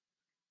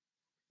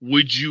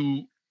 Would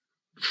you,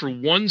 for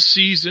one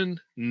season,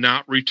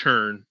 not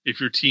return if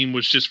your team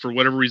was just, for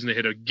whatever reason, they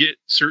had to get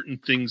certain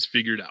things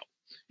figured out?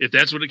 If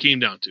that's what it came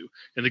down to,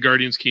 and the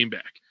Guardians came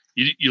back.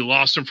 You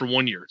lost them for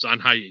 1 year. It's on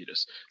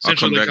hiatus.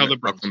 Essentially, I'll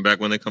come back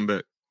when they come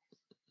back.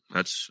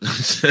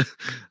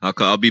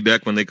 I'll be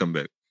back when they come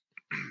back.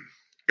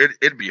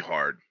 It'd be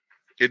hard.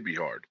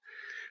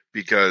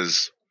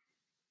 Because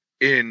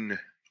in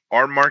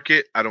our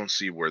market, I don't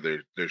see where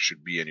there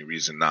should be any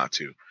reason not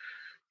to.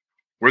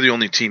 We're the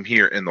only team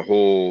here in the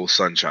whole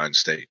Sunshine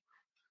State.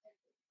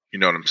 You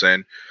know what I'm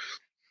saying?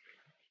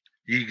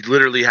 You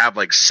literally have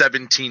like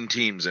 17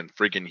 teams in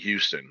freaking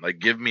Houston. Like,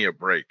 give me a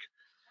break.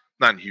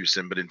 Not in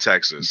Houston, but in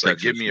Texas.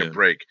 Give me a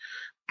break.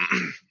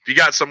 If you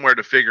got somewhere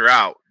to figure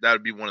out, that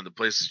would be one of the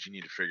places you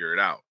need to figure it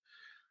out.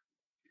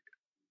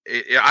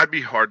 It'd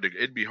be hard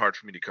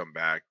for me to come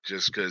back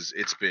just because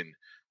it's been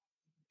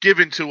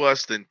given to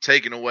us, then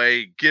taken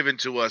away, given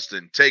to us,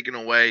 then taken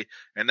away.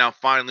 And now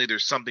finally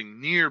there's something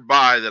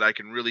nearby that I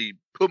can really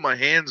put my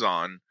hands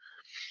on.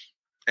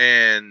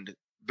 And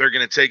they're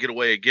going to take it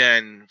away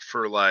again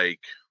for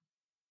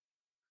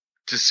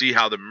to see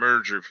how the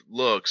merger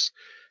looks.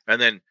 And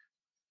then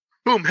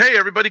boom, hey,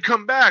 everybody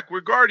come back.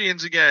 We're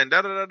Guardians again.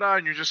 Da, da, da, da.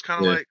 And you're just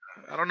kind of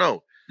I don't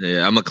know.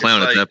 Yeah, I'm a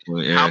clown at that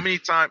point. Yeah. How many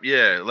times?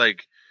 Yeah,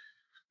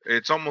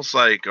 it's almost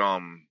like,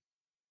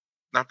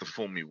 not to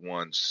fool me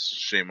once,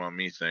 shame on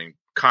me thing.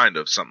 Kind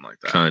of, something like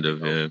that. Kind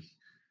of, yeah.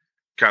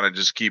 Kind of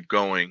just keep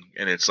going.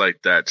 And it's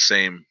like that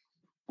same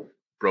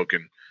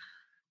broken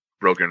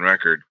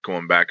record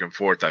going back and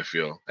forth, I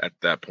feel, at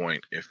that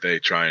point, if they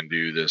try and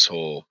do this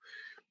whole...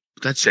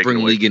 That's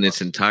spring league in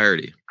its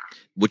entirety.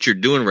 What you're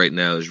doing right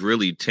now is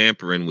really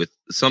tampering with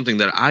something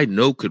that I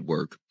know could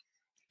work.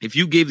 If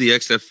you gave the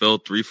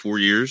XFL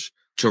 3-4 years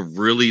to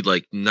really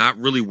not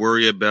really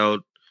worry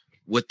about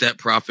what that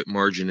profit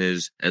margin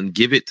is and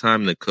give it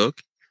time to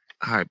cook,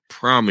 I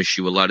promise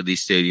you a lot of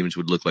these stadiums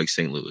would look like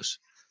St. Louis.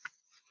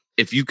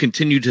 If you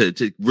continue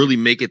to really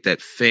make it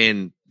that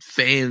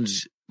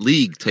fans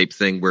league type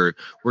thing where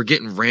we're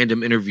getting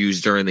random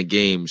interviews during the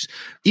games,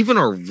 even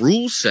our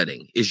rule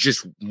setting is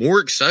just more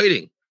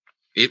exciting.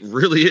 It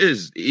really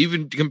is.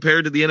 Even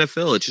compared to the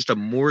NFL, it's just a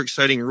more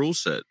exciting rule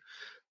set.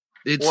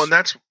 And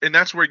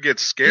that's where it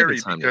gets scary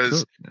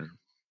because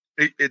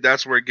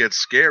that's where it gets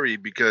scary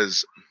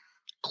because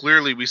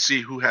clearly we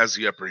see who has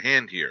the upper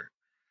hand here,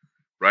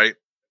 right?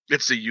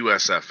 It's the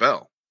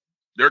USFL.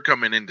 They're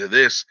coming into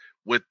this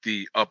with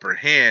the upper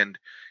hand,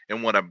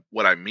 and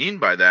what I mean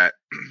by that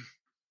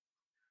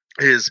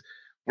is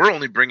we're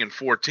only bringing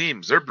 4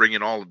 teams. They're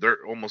bringing all of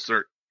almost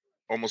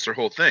their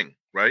whole thing,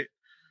 right?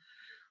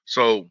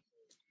 So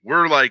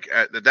we're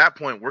at that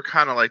point, we're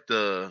kind of like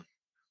the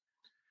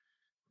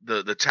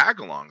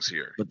tag-alongs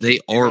here. But they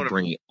are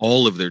bringing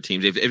all of their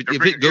teams. If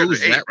it goes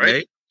that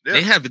way, yeah.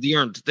 They have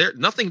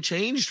nothing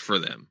changed for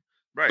them.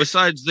 Right.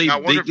 Besides, I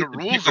wonder if the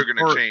rules are going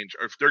to change,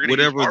 or if they're going to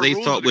whatever they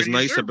thought was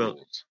nice about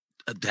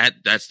that.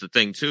 That's the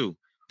thing too.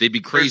 They'd be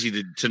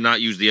crazy to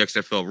not use the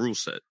XFL rule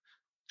set.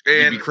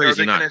 And are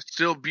they going to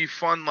still be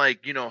fun?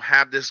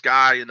 Have this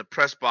guy in the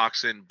press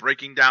box and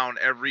breaking down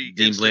every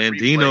Dean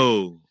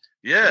Blandino.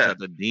 Yeah,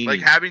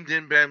 like having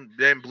Dean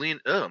Blandino.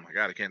 Oh my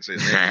God, I can't say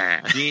his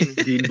name.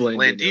 Dean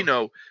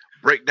Blandino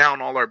break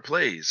down all our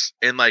plays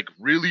and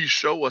really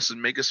show us and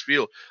make us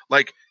feel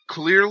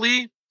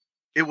clearly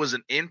it was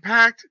an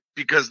impact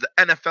because the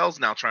NFL's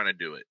now trying to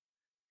do it.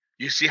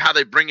 You see how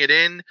they bring it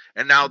in,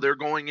 and now they're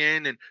going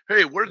in and,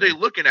 hey, what are they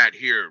looking at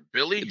here,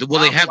 Billy? Well,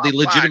 they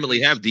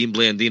legitimately have Dean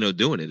Blandino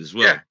doing it as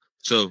well. Yeah.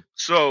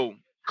 So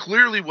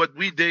clearly, what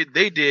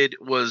they did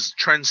was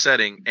trend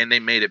setting, and they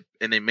made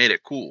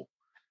it cool.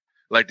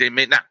 Like they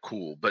made not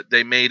cool, but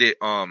they made it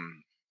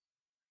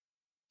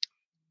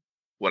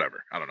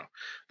whatever. I don't know.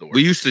 The word.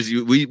 We used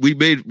to we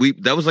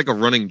that was like a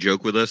running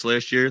joke with us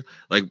last year.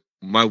 Like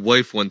my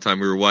wife, one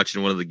time we were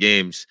watching one of the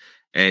games,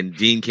 and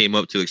Dean came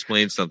up to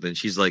explain something.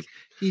 She's like,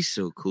 he's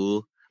so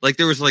cool. Like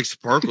there was like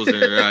sparkles in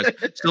her eyes.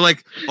 So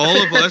like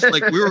all of us,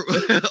 like we were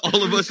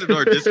all of us in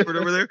our Discord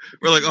over there,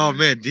 we're like, oh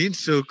man, Dean's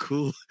so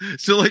cool.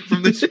 So like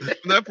from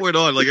that point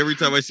on, like every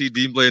time I see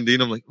Dean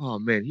Blandino, I'm like, oh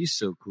man, he's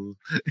so cool.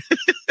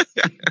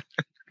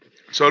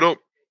 So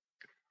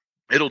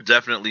it'll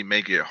definitely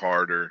make it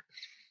harder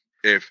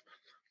if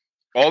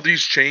all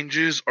these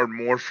changes are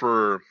more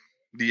for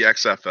the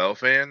XFL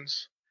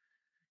fans,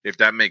 if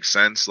that makes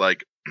sense.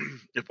 Like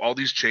if all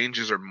these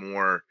changes are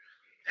more,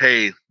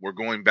 hey, we're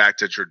going back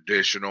to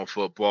traditional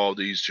football,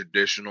 these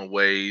traditional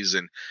ways,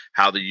 and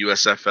how the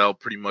USFL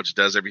pretty much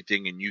does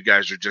everything, and you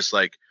guys are just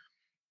like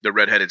the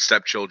redheaded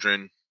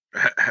stepchildren.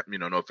 You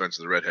know, no offense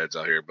to the redheads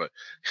out here, but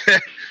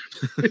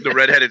the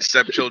redheaded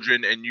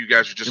stepchildren, and you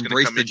guys are just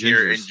going to come in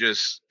here and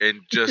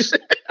just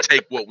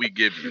take what we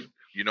give you.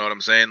 You know what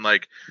I'm saying?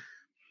 Like,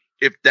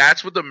 if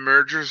that's what the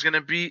merger is going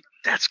to be,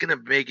 that's going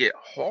to make it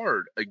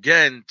hard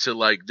again to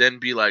like then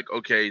be like,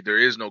 okay, there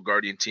is no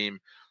Guardian team.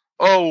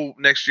 Oh,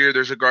 next year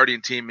there's a Guardian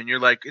team, and you're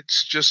like,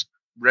 it's just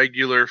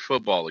regular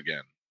football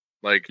again.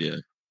 Like,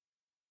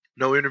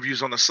 no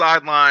interviews on the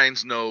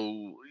sidelines,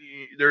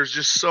 there's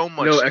just so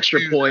much. No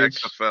extra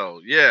points.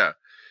 XFL. Yeah.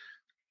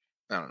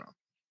 I don't know.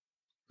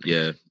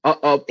 Yeah.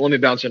 Let me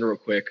bounce in real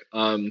quick.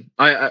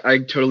 I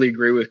totally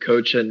agree with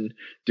Coach and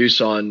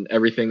Deuce on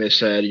everything they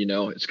said. You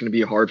know, it's going to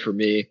be hard for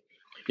me,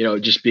 you know,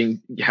 just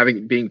being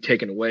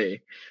taken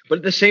away. But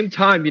at the same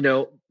time, you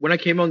know, when I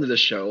came onto this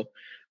show,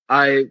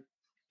 I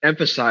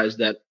emphasized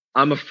that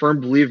I'm a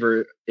firm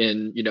believer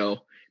in, you know,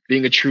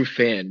 being a true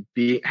fan,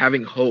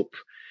 having hope.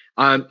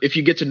 If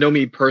you get to know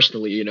me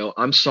personally, you know,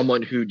 I'm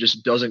someone who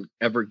just doesn't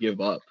ever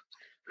give up,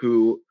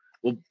 who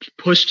will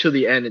push to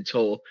the end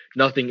until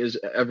nothing is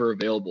ever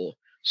available.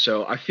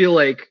 So I feel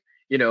like,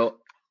 you know,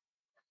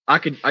 I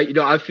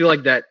feel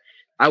like that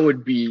I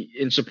would be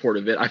in support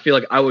of it. I feel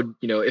like I would,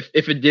 you know, if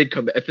it did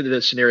come, if it is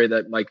the scenario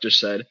that Mike just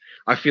said,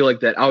 I feel like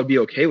that I would be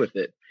okay with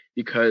it,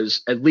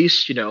 because at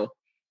least, you know,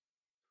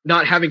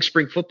 not having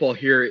spring football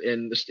here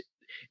in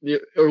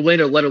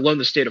Orlando, let alone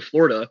the state of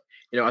Florida,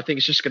 you know, I think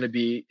it's just going to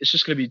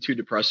be too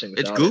depressing.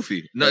 It's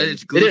goofy. No,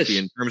 it's goofy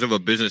in terms of a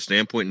business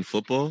standpoint in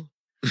football.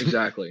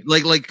 Exactly.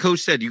 like Coach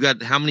said, you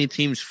got how many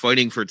teams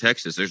fighting for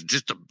Texas?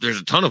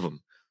 There's a ton of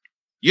them.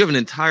 You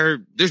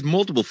have there's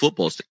multiple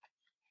football states.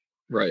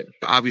 Right.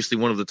 Obviously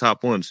one of the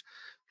top ones.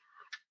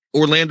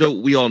 Orlando,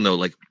 we all know,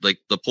 like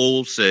the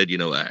poll said, you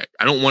know, I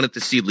don't want it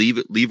to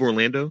leave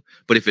Orlando,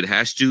 but if it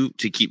has to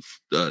keep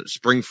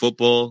spring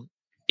football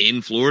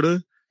in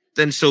Florida,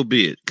 then so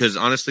be it. Because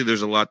honestly,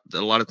 there's a lot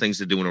of things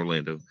to do in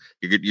Orlando.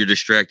 You're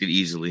distracted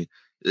easily.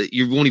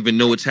 You won't even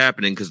know what's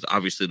happening because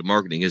obviously the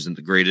marketing isn't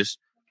the greatest.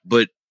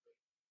 But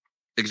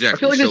exactly, I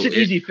feel like that's an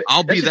easy fix.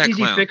 I'll be that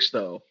easy clown. Fix,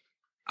 though.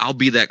 I'll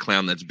be that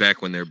clown that's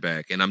back when they're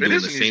back, and I'm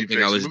doing the same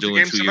thing I was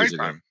doing 2 years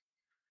ago.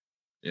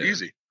 Yeah.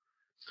 Easy.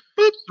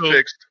 Boop,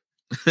 fixed.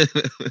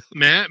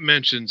 Matt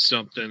mentioned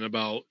something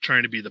about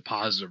trying to be the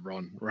positive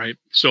run, right?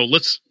 So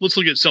let's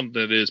look at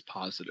something that is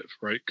positive,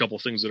 right? A couple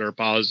things that are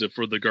positive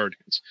for the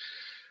Guardians.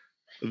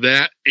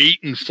 That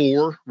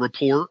 8-4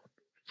 report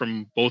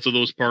from both of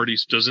those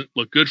parties doesn't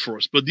look good for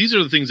us, but these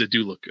are the things that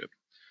do look good.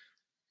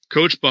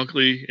 Coach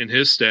Buckley and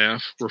his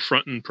staff were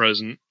front and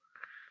present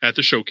at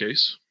the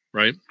showcase,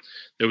 right?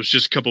 That was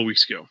just a couple of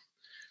weeks ago.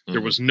 Mm-hmm.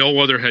 There was no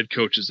other head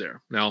coaches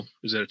there. Now,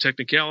 is that a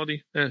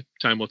technicality?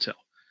 Time will tell.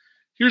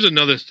 Here's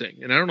another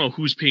thing, and I don't know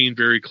who's paying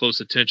very close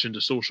attention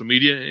to social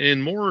media,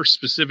 and more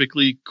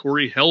specifically,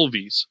 Corey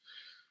Helvey's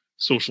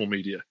social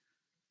media.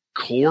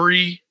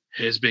 Corey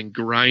has been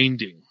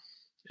grinding,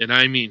 and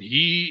I mean,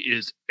 he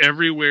is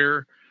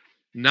everywhere,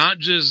 not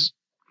just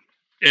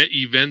at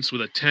events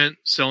with a tent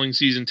selling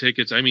season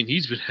tickets. I mean,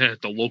 he's been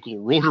at the local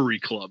Rotary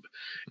Club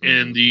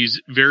and these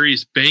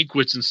various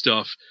banquets and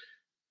stuff.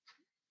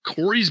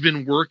 Corey's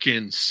been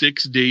working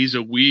 6 days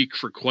a week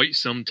for quite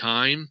some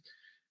time,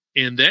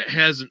 and that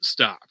hasn't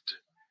stopped.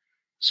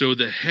 So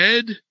the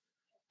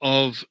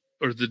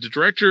the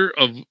director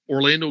of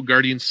Orlando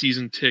Guardians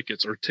season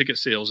tickets, or ticket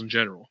sales in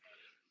general,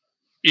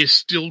 is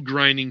still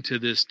grinding to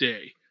this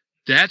day.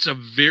 That's a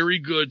very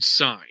good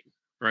sign,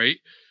 right?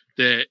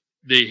 That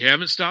they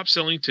haven't stopped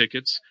selling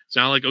tickets. It's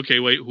not like, okay,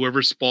 wait,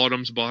 whoever's bought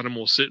them,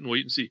 we'll sit and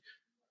wait and see.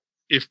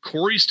 If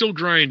Corey's still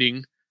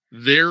grinding,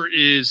 there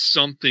is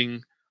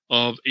something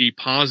of a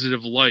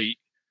positive light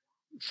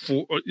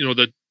for, you know,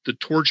 the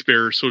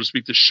torchbearer, so to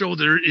speak, to show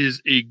there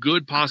is a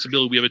good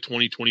possibility we have a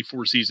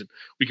 2024 season.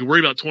 We can worry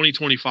about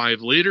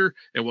 2025 later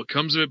and what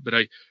comes of it,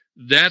 but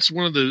that's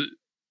one of the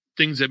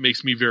things that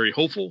makes me very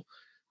hopeful.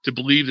 to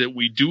believe that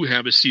we do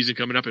have a season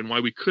coming up and why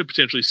we could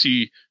potentially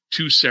see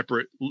two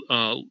separate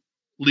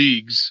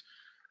leagues.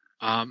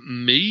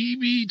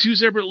 Maybe two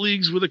separate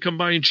leagues with a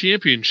combined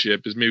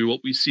championship is maybe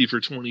what we see for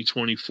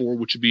 2024,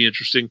 which would be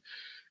interesting.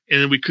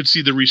 And then we could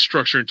see the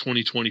restructure in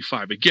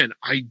 2025. Again,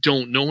 I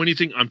don't know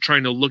anything. I'm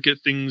trying to look at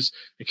things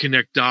and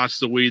connect dots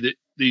the way that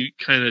they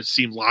kind of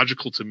seem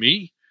logical to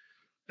me.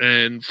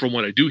 And from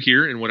what I do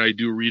hear and what I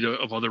do read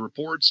of other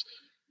reports,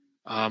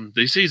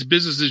 they say it's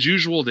business as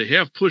usual. They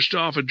have pushed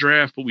off a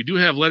draft, but we do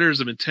have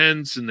letters of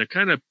intents, and they're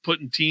kind of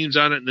putting teams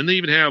on it. And then they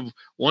even have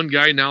one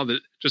guy now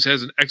that just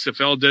has an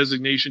XFL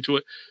designation to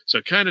it. So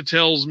it kind of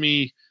tells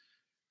me,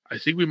 I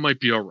think we might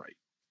be all right.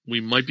 We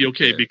might be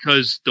okay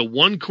because the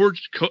one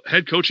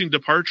head coaching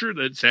departure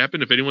that's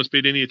happened, if anyone's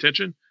paid any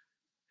attention,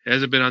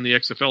 hasn't been on the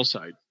XFL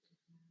side.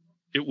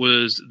 It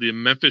was the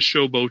Memphis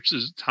Showboats.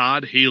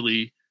 Todd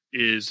Haley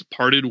is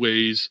parted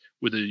ways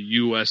with the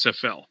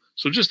USFL.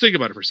 So just think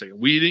about it for a second.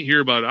 We didn't hear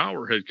about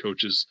our head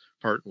coaches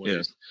parting ways.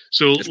 Yeah.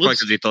 So it's probably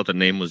because they thought the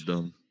name was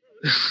dumb.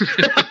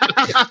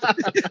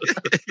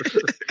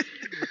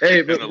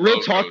 Hey, but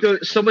real talk though,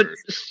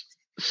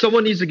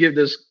 someone needs to give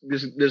this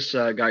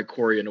guy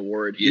Corey an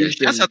award.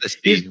 That's how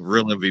he's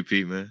real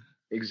MVP, man.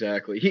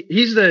 Exactly.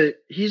 He's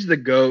the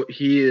GOAT.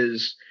 He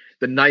is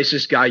the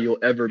nicest guy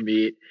you'll ever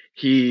meet.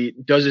 He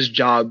does his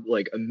job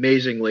like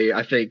amazingly.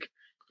 I think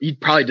he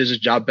probably does his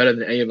job better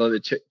than any of the other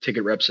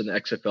ticket reps in the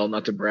XFL.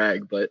 Not to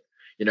brag, but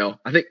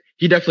I think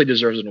he definitely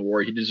deserves an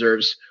award. He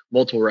deserves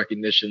multiple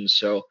recognitions.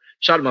 So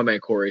shout out to my man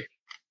Corey.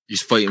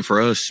 He's fighting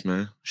for us,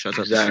 man. Shout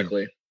out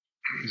exactly.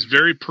 He's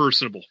very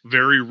personable,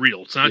 very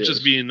real. It's not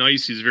just being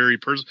nice. He's very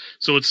personal.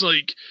 So it's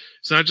like,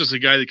 it's not just a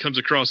guy that comes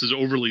across as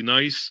overly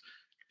nice.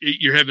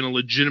 You're having a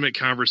legitimate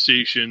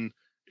conversation.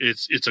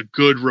 It's a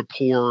good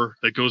rapport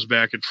that goes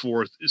back and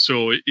forth.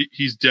 So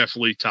he's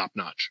definitely top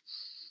notch.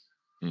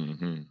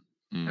 Mm-hmm.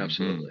 Mm-hmm.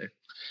 Absolutely.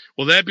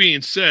 Well, that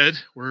being said,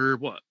 we're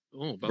what?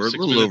 Oh, about we're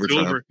 6 a little minutes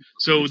over.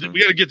 So we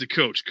got to get to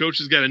Coach. Coach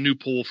has got a new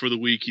poll for the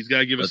week. He's got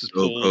to give us his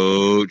poll.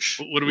 Coach.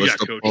 What do we got,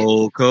 Coach?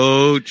 Poll,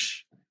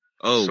 Coach.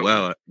 Oh,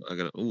 wow.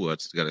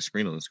 That's got a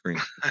screen on the screen.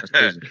 That's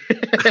crazy.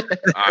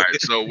 All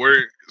right. So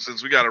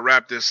since we got to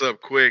wrap this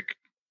up quick,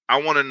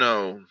 I want to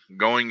know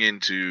going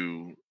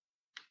into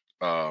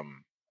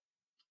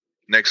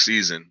next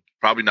season,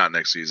 probably not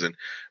next season,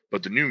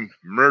 but the new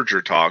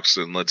merger talks.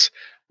 And let's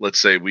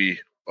say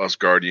us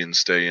Guardians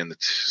stay in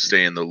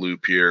the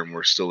loop here and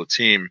we're still a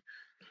team.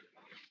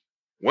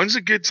 When's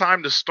a good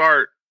time to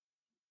start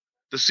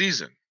the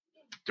season?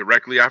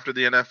 Directly after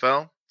the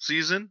NFL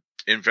season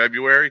in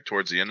February,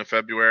 towards the end of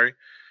February,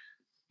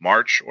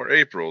 March or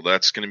April?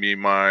 That's going to be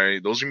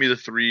those are going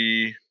to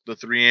be the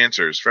three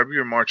answers.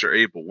 February, March, or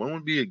April. When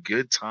would be a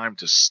good time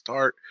to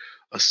start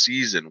a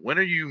season? When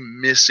are you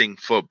missing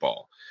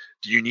football?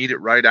 Do you need it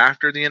right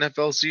after the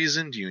NFL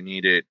season? Do you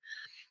need it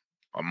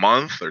a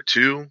month or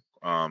two?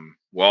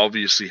 We'll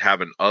obviously have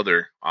an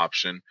other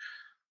option,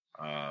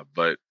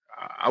 but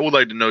I would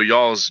like to know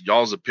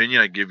y'all's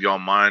opinion. I give y'all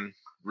mine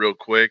real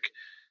quick,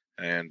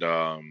 and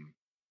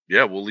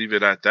we'll leave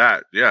it at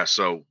that. Yeah.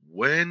 So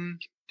when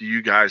do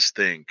you guys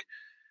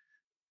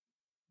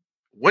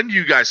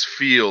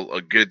feel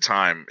a good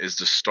time is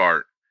to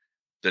start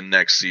the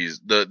next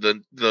season,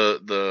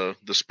 the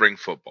spring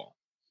football?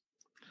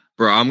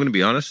 Bro, I'm gonna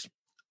be honest.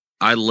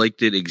 I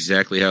liked it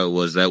exactly how it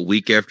was that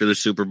week after the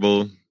Super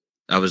Bowl.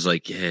 I was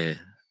like, yeah.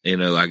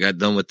 I got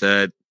done with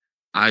that.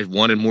 I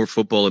wanted more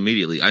football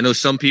immediately. I know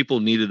some people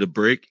needed a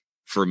break.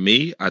 For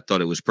me, I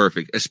thought it was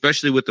perfect,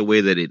 especially with the way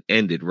that it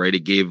ended, right?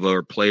 It gave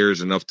our players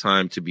enough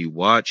time to be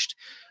watched.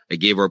 It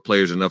gave our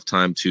players enough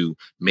time to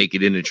make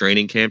it into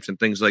training camps and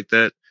things like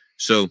that.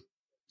 So,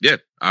 yeah,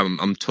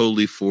 I'm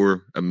totally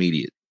for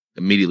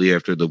immediately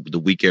after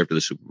the week after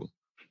the Super Bowl.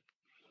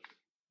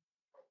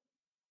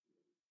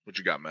 What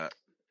you got, Matt?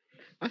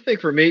 I think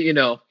for me,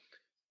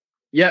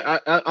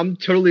 I'm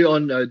totally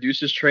on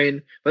Deuce's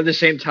train, but at the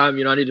same time,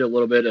 I need a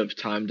little bit of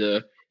time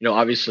to,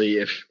 obviously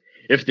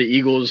if the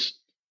Eagles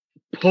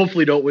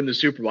hopefully don't win the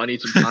Super Bowl, I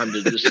need some time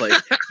to just like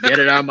get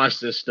it out of my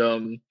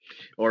system,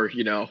 or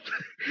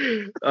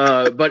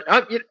but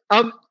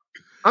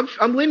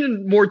I'm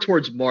leaning more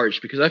towards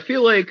March because I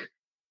feel like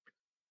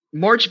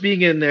March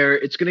being in there,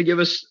 it's going to give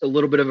us a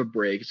little bit of a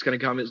break. It's going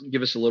to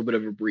give us a little bit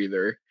of a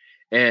breather,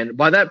 and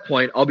by that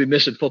point, I'll be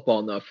missing football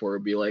enough where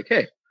it'll be like,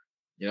 hey.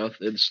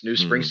 It's new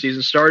spring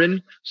season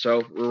starting,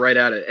 so we're right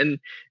at it, and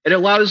it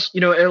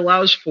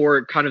allows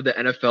for kind of the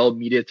NFL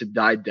media to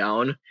die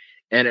down,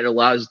 and it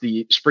allows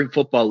the spring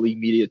football league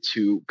media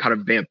to kind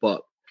of vamp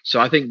up. So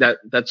I think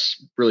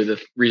that's really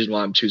the reason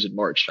why I'm choosing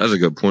March. That's a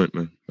good point,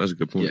 man. That's a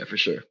good point. Yeah, for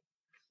sure.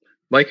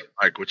 Mike,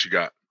 what you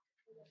got?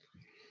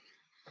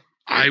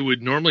 I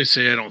would normally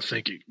say I don't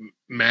think it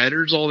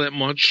matters all that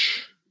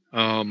much,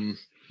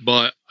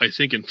 but I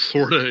think in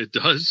Florida it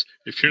does.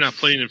 If you're not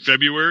playing in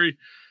February.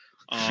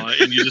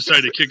 And you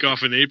decide to kick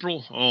off in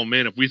April. Oh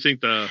man, if we think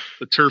the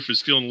turf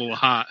is feeling a little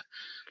hot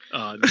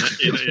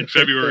in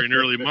February and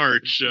early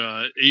March,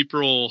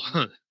 April,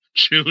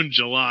 June,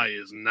 July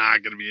is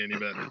not going to be any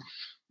better.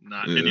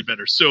 not any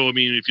better. So, I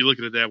mean, if you look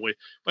at it that way,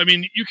 I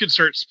mean, you can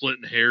start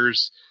splitting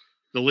hairs.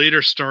 The later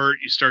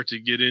you start to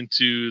get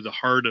into the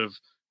heart of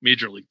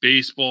Major League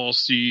Baseball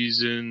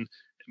season,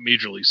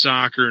 Major League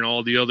Soccer, and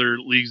all the other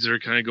leagues that are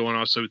kind of going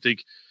on. So I would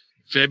think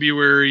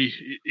February,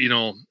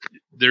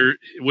 it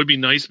would be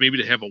nice maybe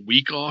to have a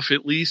week off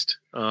at least,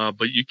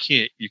 but you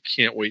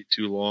can't wait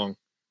too long.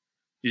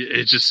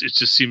 It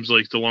just seems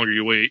like the longer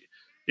you wait,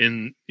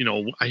 and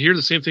I hear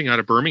the same thing out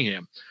of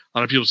Birmingham. A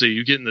lot of people say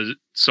you get in the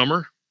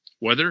summer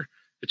weather,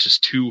 it's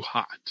just too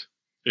hot,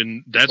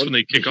 and that's when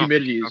they kick off.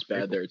 Humidity is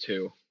bad there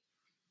too.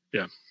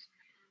 Yeah.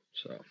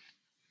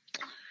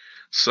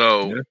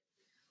 So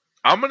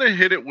I'm gonna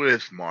hit it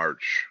with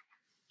March.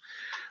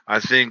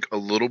 I think a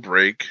little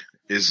break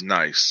is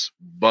nice,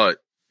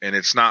 and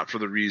it's not for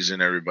the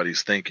reason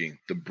everybody's thinking.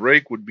 The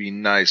break would be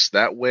nice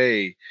that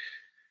way.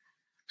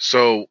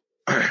 So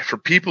for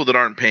people that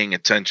aren't paying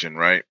attention,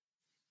 right,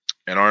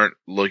 and aren't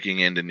looking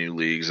into new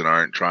leagues and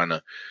aren't trying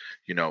to,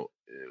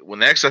 when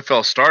the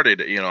XFL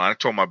started, I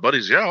told my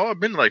buddies, I've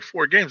been to like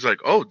 4 games. Like,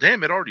 oh,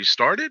 damn, it already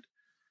started?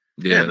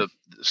 Yeah, the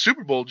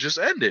Super Bowl just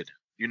ended,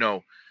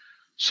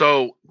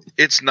 So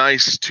it's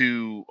nice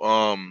to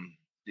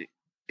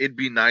it'd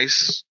be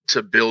nice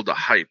to build a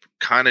hype,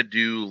 kind of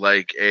do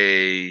like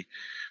a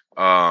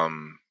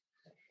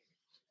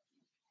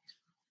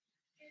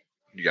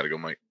you gotta go,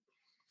 Mike.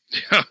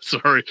 Yeah,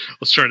 sorry. I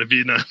was trying to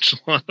be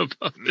nonchalant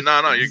about it.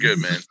 No, you're good,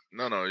 man.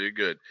 No, you're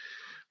good.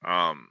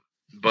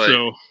 But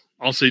so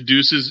I'll say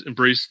deuces,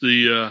 embrace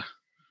the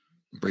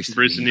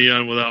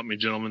neon without me,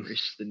 gentlemen.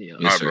 Embrace the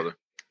neon. All right, brother.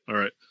 All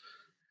right.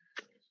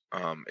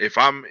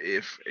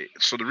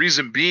 So the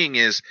reason being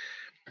is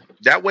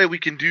that way we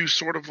can do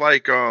sort of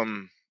like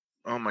oh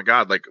my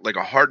God, like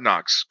a Hard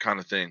Knocks kind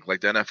of thing,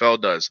 like the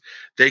NFL does.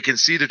 They can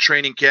see the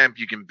training camp,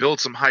 you can build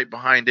some hype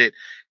behind it,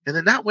 and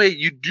then that way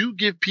you do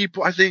give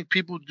people. I think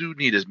people do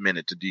need a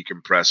minute to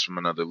decompress from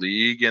another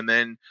league, and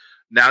then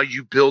now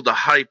you build a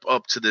hype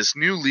up to this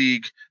new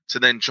league to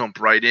then jump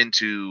right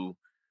into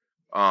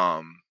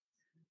the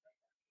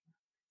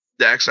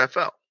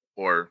XFL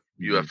or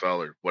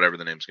UFL or whatever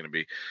the name's going to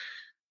be.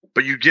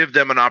 But you give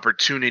them an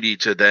opportunity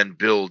to then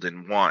build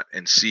and want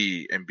and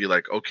see and be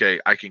like, okay,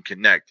 I can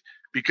connect,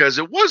 because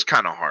it was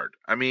kind of hard.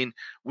 I mean,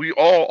 we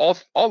all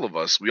of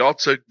us, we all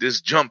took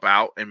this jump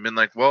out and been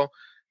like, well,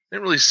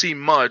 didn't really see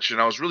much.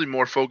 And I was really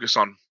more focused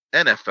on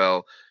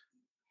NFL.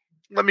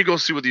 Let me go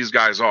see what these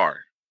guys are.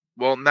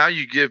 Well, now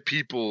you give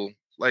people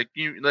like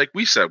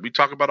we said, we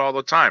talk about all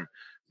the time.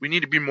 We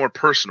need to be more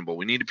personable.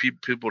 We need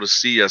people to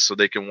see us so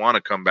they can want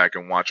to come back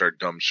and watch our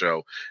dumb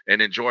show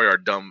and enjoy our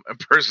dumb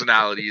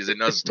personalities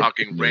and us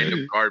talking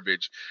random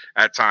garbage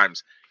at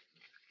times.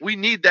 We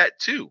need that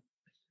too.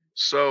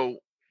 So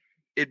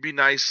it'd be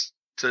nice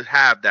to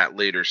have that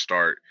later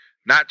start.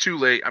 Not too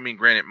late. I mean,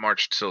 granted,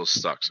 March still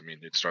sucks. I mean,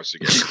 it starts to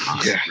get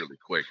hot really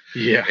quick.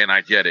 Yeah. And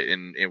I get it.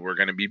 And we're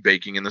going to be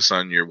baking in the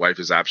sun. Your wife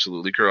is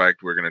absolutely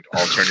correct. We're going to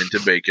all turn into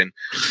bacon.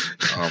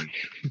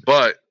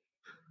 But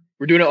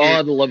we're doing it all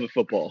out of the love of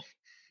football.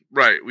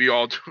 Right. We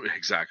all do.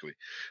 Exactly.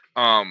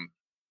 But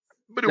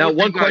it now, would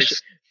one be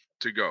question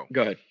nice to go.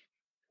 Go ahead.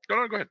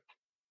 Go ahead.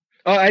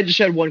 I just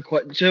had one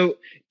question. So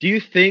do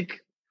you think,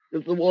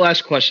 the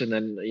last question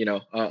then, I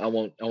don't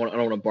want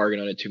to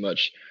bargain on it too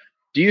much.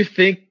 Do you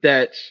think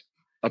that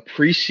a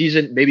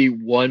preseason, maybe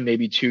 1,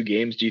 maybe 2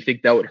 games, do you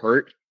think that would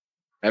hurt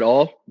at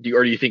all?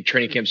 Or do you think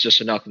training camp's just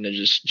enough and then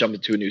just jump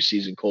into a new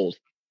season cold?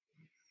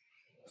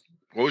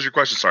 What was your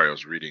question? Sorry, I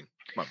was reading.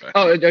 My bad.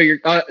 Oh,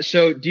 no,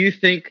 so do you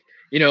think,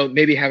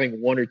 maybe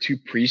having 1 or 2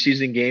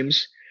 preseason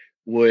games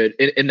would,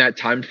 in that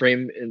time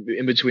frame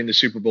in between the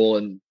Super Bowl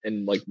and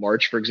like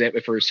March, for example,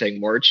 if we're saying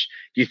March,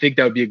 do you think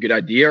that would be a good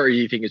idea, or do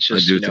you think it's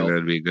just? I do think that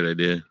would be a good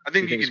idea. I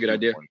think it's a good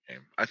idea. One game.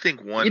 I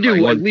think one. You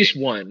do at least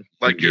one.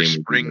 Like your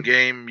spring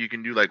game, you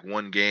can do like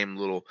one game,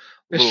 little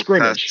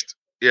scrimmage. Test.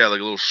 Yeah, like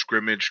a little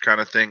scrimmage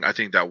kind of thing. I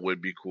think that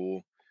would be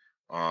cool.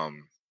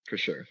 For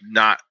sure.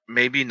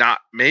 Maybe not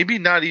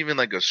even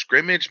like a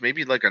scrimmage.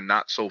 Maybe like a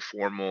not so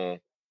formal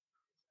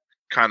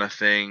kind of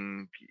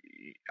thing.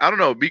 I don't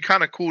know. It'd be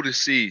kind of cool to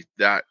see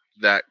that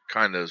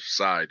kind of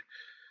side.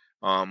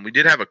 We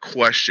did have a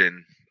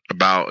question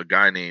about a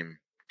guy named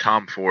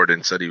Tom Ford,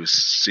 and said he was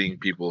seeing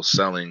people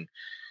selling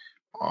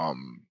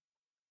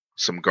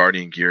some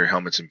Guardian gear,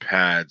 helmets and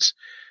pads.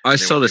 I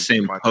saw the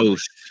same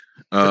post.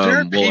 But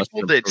there are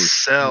people that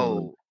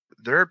sell.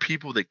 There are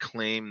people that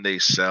claim they're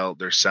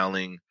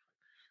selling.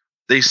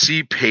 They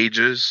see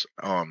pages.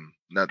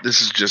 Now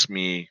this is just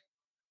me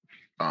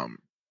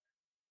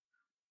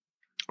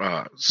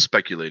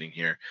speculating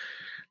here,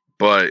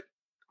 but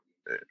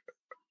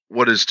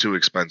what is too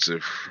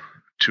expensive?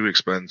 Too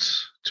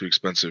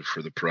expensive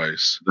for the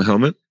price. The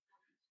helmet?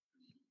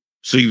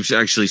 So you've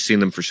actually seen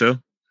them for show?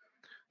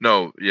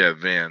 No, yeah,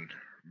 Van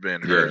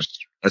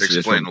Hurst. That's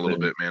explain a little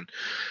bit, man.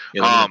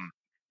 Yeah,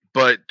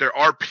 but there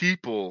are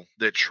people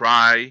that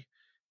try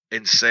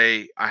and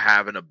say, I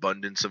have an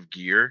abundance of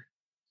gear,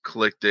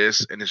 click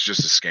this, and it's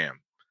just a scam.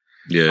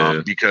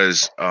 Yeah.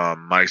 Because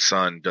my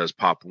son does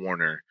Pop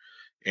Warner,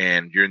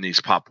 and you're in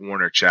these Pop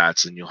Warner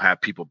chats, and you'll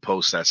have people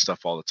post that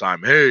stuff all the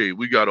time. Hey,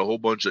 we got a whole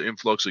bunch of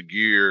influx of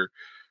gear.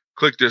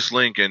 Click this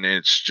link, and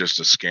it's just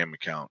a scam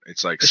account.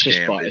 It's like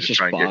scam. They just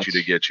try and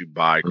get you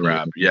buy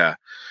crap. Yeah.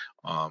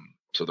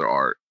 So there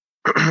are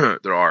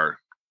there are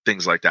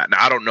things like that. Now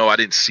I don't know. I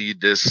didn't see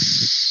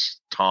this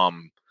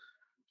Tom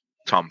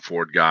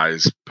Ford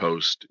guy's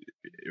post.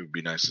 It would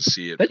be nice to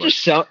see it. That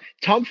just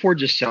Tom Ford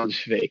just sounds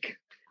fake.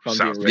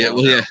 Sounds yeah.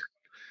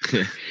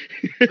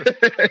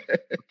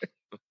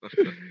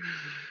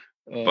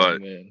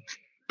 Man.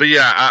 But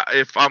yeah,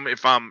 if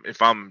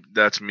I'm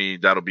that's me.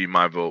 That'll be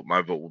my vote.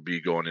 My vote will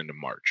be going into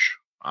March.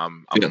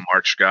 I'm a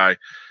March guy.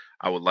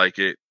 I would like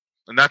it,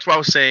 and that's why I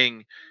was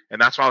saying.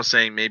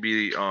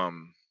 Maybe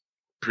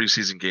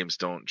preseason games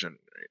don't generate.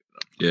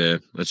 Yeah,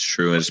 that's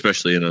true, and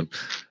especially in a.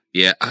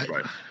 Yeah,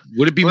 Right.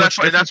 Would it be much?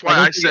 That's why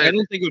I said I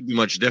don't think it would be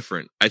much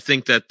different. I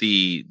think that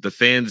the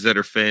fans that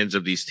are fans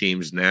of these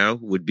teams now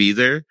would be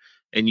there,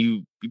 and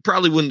you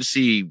probably wouldn't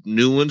see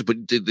new ones,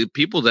 but the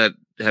people that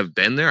have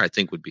been there, I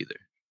think, would be there.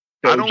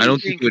 I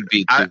don't think it would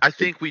be. I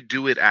think we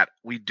do it at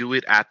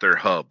their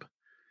hub.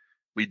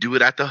 We do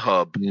it at the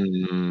hub,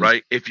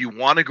 right? If you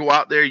want to go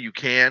out there, you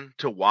can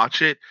to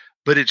watch it,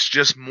 but it's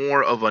just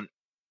more of an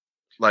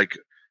like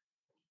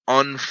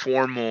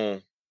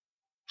informal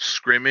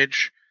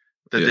scrimmage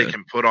that they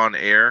can put on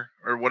air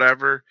or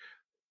whatever.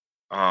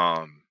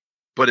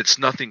 But it's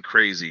nothing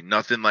crazy,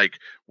 nothing like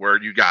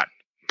where you got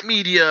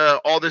media,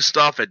 all this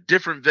stuff at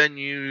different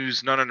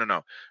venues.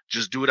 No.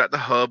 Just do it at the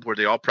hub where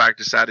they all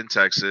practice at in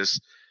Texas.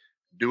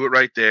 Do it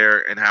right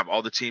there and have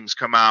all the teams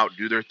come out,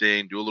 do their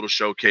thing, do a little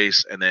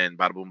showcase, and then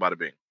bada boom, bada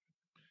bing.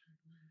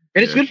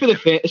 And it's good for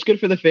it's good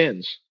for the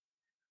fans.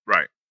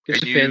 Right.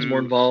 Gets the fans more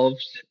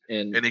involved,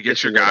 and it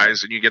gets your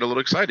guys, and you get a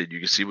little excited. You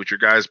can see what your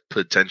guys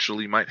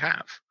potentially might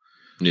have.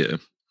 Yeah.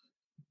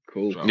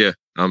 Cool. So. Yeah,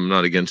 I'm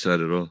not against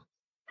that at all.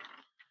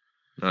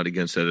 Not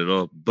against that at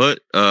all. But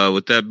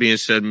with that being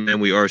said, man,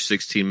 we are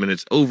 16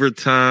 minutes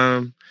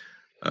overtime.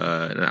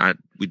 And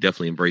we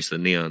definitely embrace the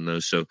neon, though.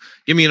 So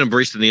give me an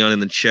embrace the neon in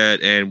the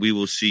chat, and we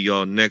will see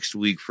y'all next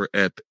week for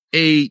Ep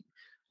 8.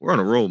 We're on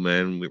a roll,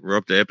 man. We're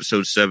up to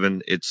episode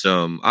 7. It's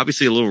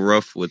obviously a little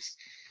rough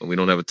we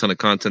don't have a ton of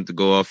content to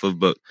go off of,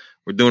 but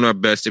we're doing our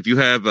best. If you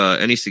have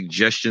any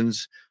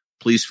suggestions,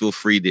 please feel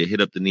free to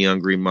hit up the Neon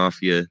Green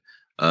Mafia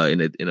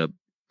in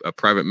a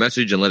private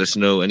message and let us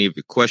know any of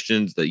your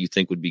questions that you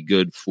think would be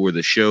good for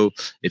the show.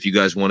 If you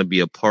guys want to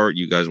be a part,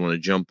 you guys want to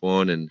jump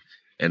on and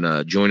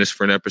join us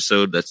for an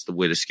episode, that's the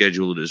way to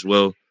schedule it as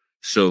well.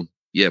 So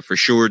yeah, for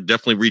sure,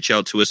 definitely reach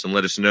out to us and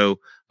let us know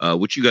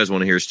what you guys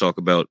want to hear us talk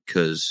about,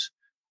 because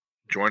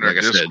join our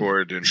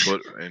Discord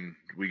and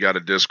we got a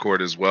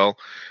Discord as well.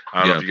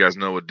 I don't know if you guys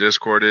know what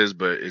Discord is,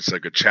 but it's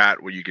like a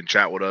chat where you can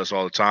chat with us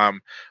all the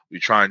time. We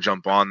try and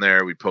jump on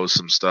there. We post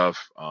some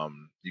stuff.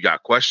 You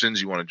got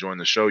questions, you want to join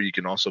the show, you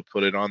can also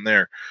put it on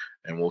there,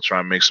 and we'll try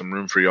and make some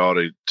room for y'all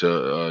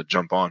to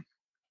jump on.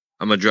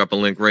 I'm going to drop a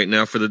link right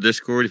now for the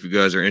Discord. If you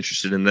guys are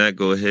interested in that,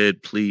 go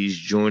ahead. Please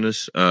join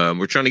us.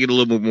 We're trying to get a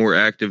little bit more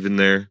active in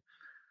there.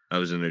 I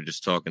was in there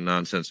just talking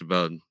nonsense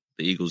about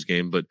the Eagles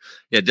game, but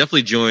yeah,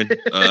 definitely join.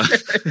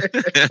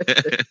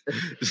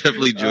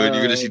 Definitely join.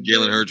 You're going to see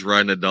Jalen Hurts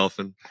riding a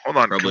dolphin. Hold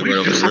on. Probably can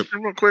we do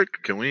something real quick?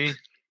 Can we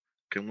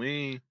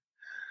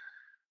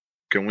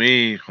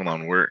hold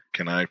on. Where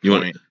can I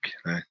point?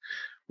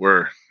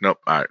 Nope.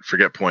 All right.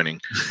 Forget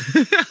pointing.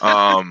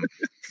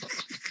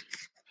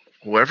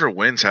 Whoever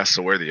wins has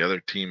to wear the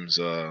other team's.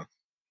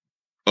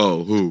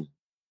 Who?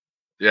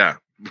 Yeah,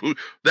 who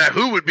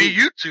would be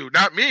you two,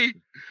 not me.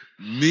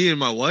 Me and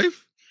my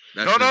wife?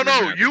 That's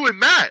no. You and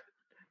Matt.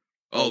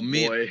 Oh,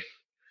 me. Boy.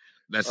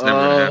 That's never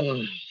gonna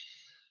happen.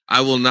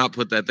 I will not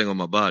put that thing on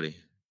my body.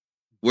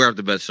 We'll have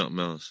to bet something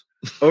else.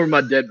 Over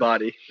my dead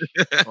body.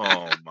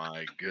 Oh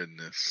my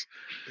goodness!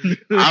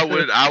 I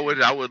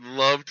would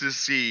love to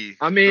see.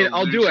 I mean,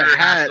 I'll do a hat.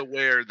 Has to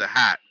wear the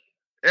hat.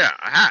 Yeah,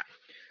 a hat.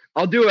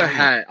 I'll do a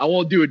hat. I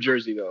won't do a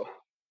jersey though.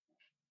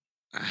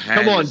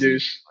 Come on,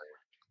 Deuce.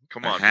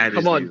 Come on.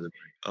 Come on.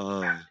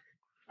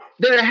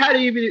 A hat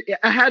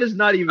is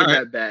not even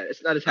that bad.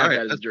 It's not as bad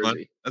as a jersey.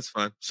 Fine. That's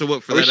fine. So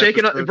what for are that? We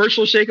shaking a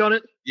virtual shake on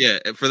it? Yeah,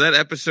 for that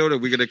episode, are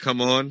we gonna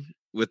come on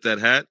with that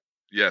hat?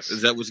 Yes.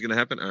 Is that what's gonna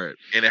happen? All right.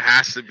 And it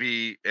has to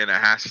be.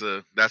 That's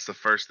the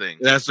first thing.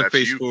 That's the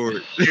face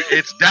forward.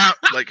 It's down,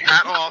 like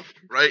hat off,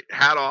 right?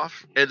 Hat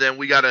off, and then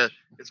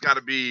it's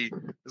gotta be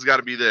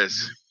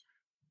this.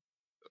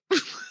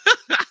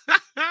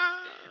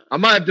 I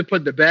might have to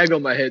put the bag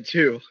on my head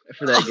too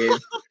for that game,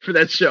 for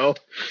that show.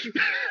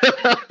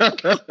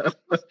 The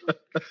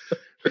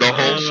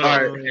whole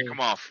show can come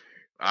off.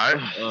 All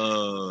right.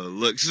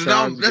 Look, so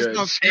that's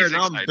not fair.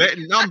 Now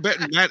I'm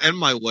betting Matt and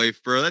my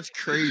wife, bro. That's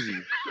crazy.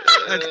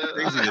 That's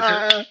crazy.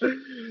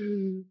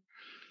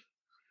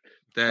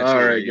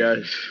 All right,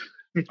 guys.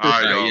 All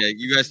right, yeah.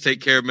 You guys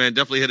take care, man.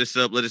 Definitely hit us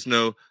up. Let us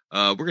know.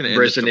 We're gonna end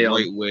this the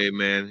right way,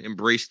 man.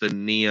 Embrace the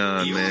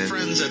neon, Your man.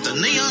 friends at the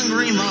Neon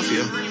Green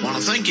Mafia want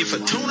to thank you for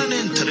tuning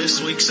in to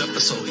this week's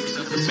episode.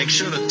 Make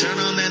sure to turn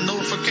on that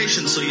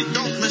notification so you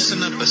don't miss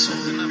an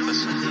episode.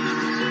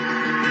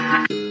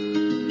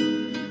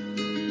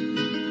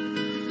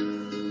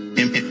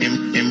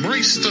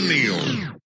 Embrace the Neil.